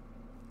parents,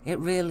 it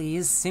really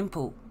is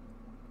simple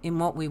in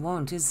what we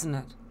want, isn't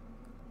it?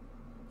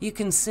 You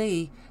can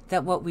see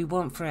that what we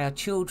want for our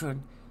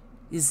children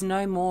is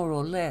no more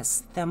or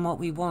less than what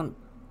we want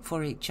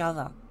for each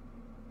other.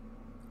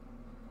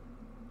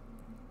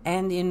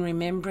 And in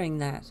remembering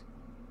that,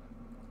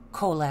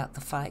 call out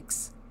the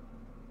fakes.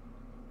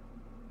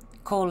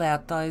 Call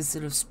out those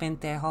that have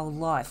spent their whole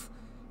life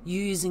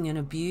using and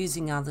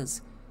abusing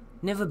others,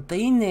 never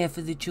been there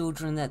for the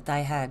children that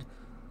they had,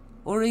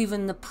 or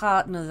even the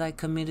partner they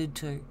committed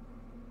to.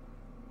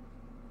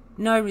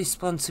 No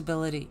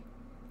responsibility,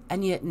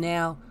 and yet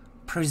now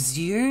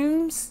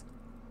presumes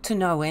to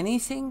know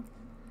anything,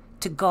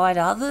 to guide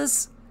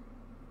others?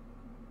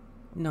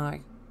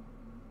 No,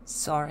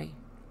 sorry.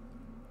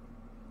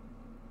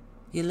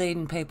 You're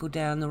leading people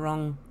down the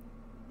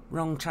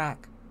wrong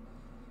track.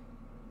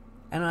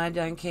 And I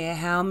don't care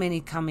how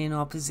many come in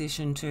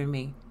opposition to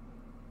me.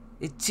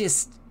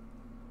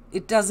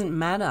 It doesn't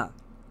matter.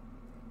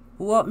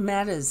 What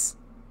matters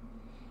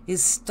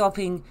is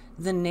stopping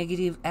the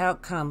negative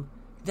outcome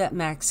that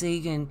Max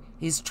Igan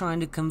is trying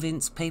to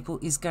convince people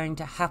is going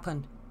to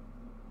happen.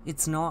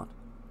 It's not.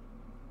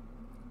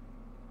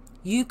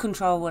 You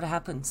control what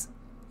happens.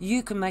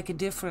 You can make a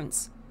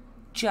difference.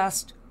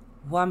 Just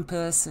one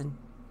person.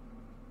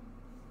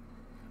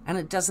 And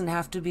it doesn't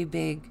have to be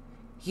big.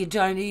 You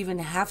don't even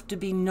have to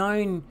be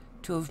known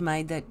to have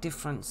made that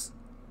difference.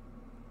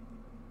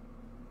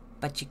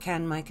 But you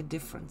can make a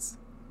difference.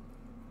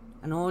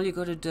 And all you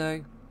got to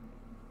do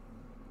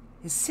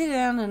is sit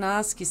down and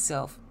ask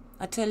yourself.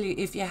 I tell you,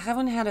 if you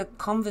haven't had a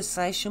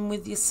conversation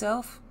with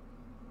yourself,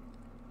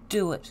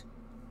 do it.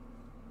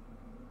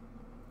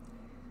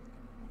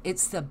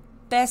 It's the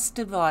best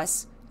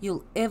advice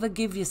you'll ever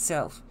give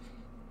yourself.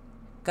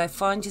 Go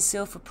find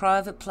yourself a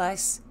private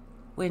place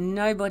where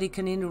nobody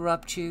can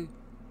interrupt you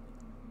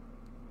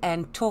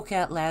and talk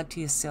out loud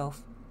to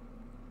yourself.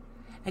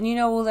 And you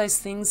know all those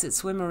things that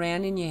swim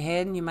around in your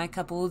head and you make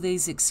up all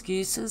these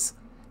excuses?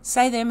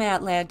 Say them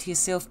out loud to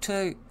yourself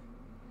too.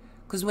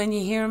 Because when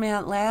you hear them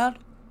out loud,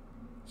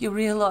 you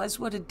realise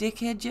what a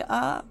dickhead you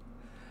are.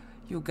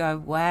 You'll go,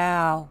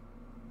 wow.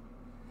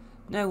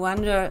 No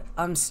wonder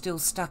I'm still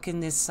stuck in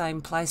this same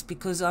place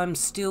because I'm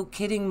still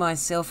kidding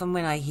myself, and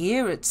when I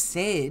hear it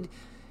said,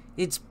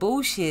 it's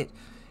bullshit.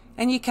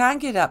 And you can't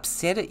get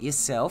upset at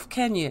yourself,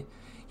 can you?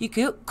 You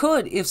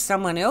could if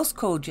someone else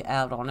called you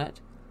out on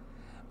it.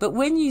 But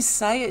when you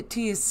say it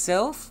to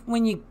yourself,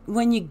 when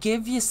you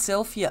give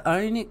yourself your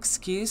own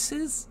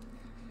excuses,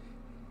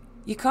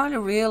 you kind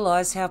of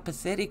realise how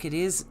pathetic it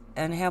is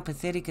and how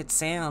pathetic it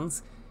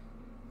sounds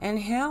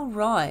and how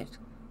right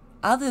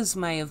others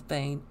may have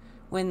been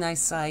when they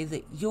say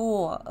that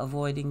you're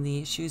avoiding the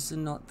issues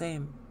and not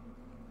them.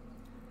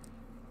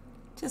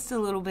 Just a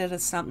little bit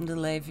of something to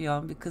leave you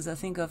on because I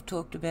think I've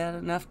talked about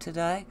enough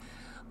today.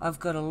 I've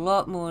got a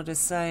lot more to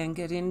say and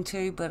get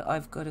into, but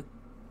I've got to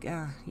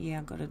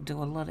I've got to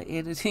do a lot of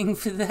editing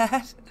for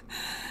that.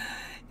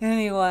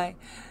 Anyway,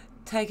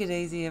 take it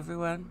easy,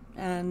 everyone.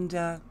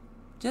 And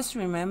just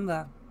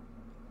remember,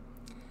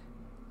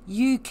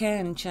 you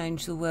can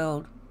change the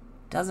world.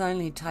 It does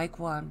only take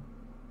one.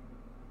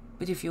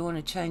 But if you want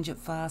to change it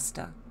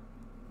faster,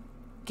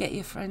 get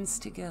your friends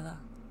together.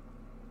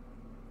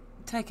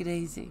 Take it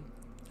easy.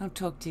 I'll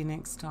talk to you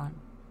next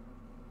time.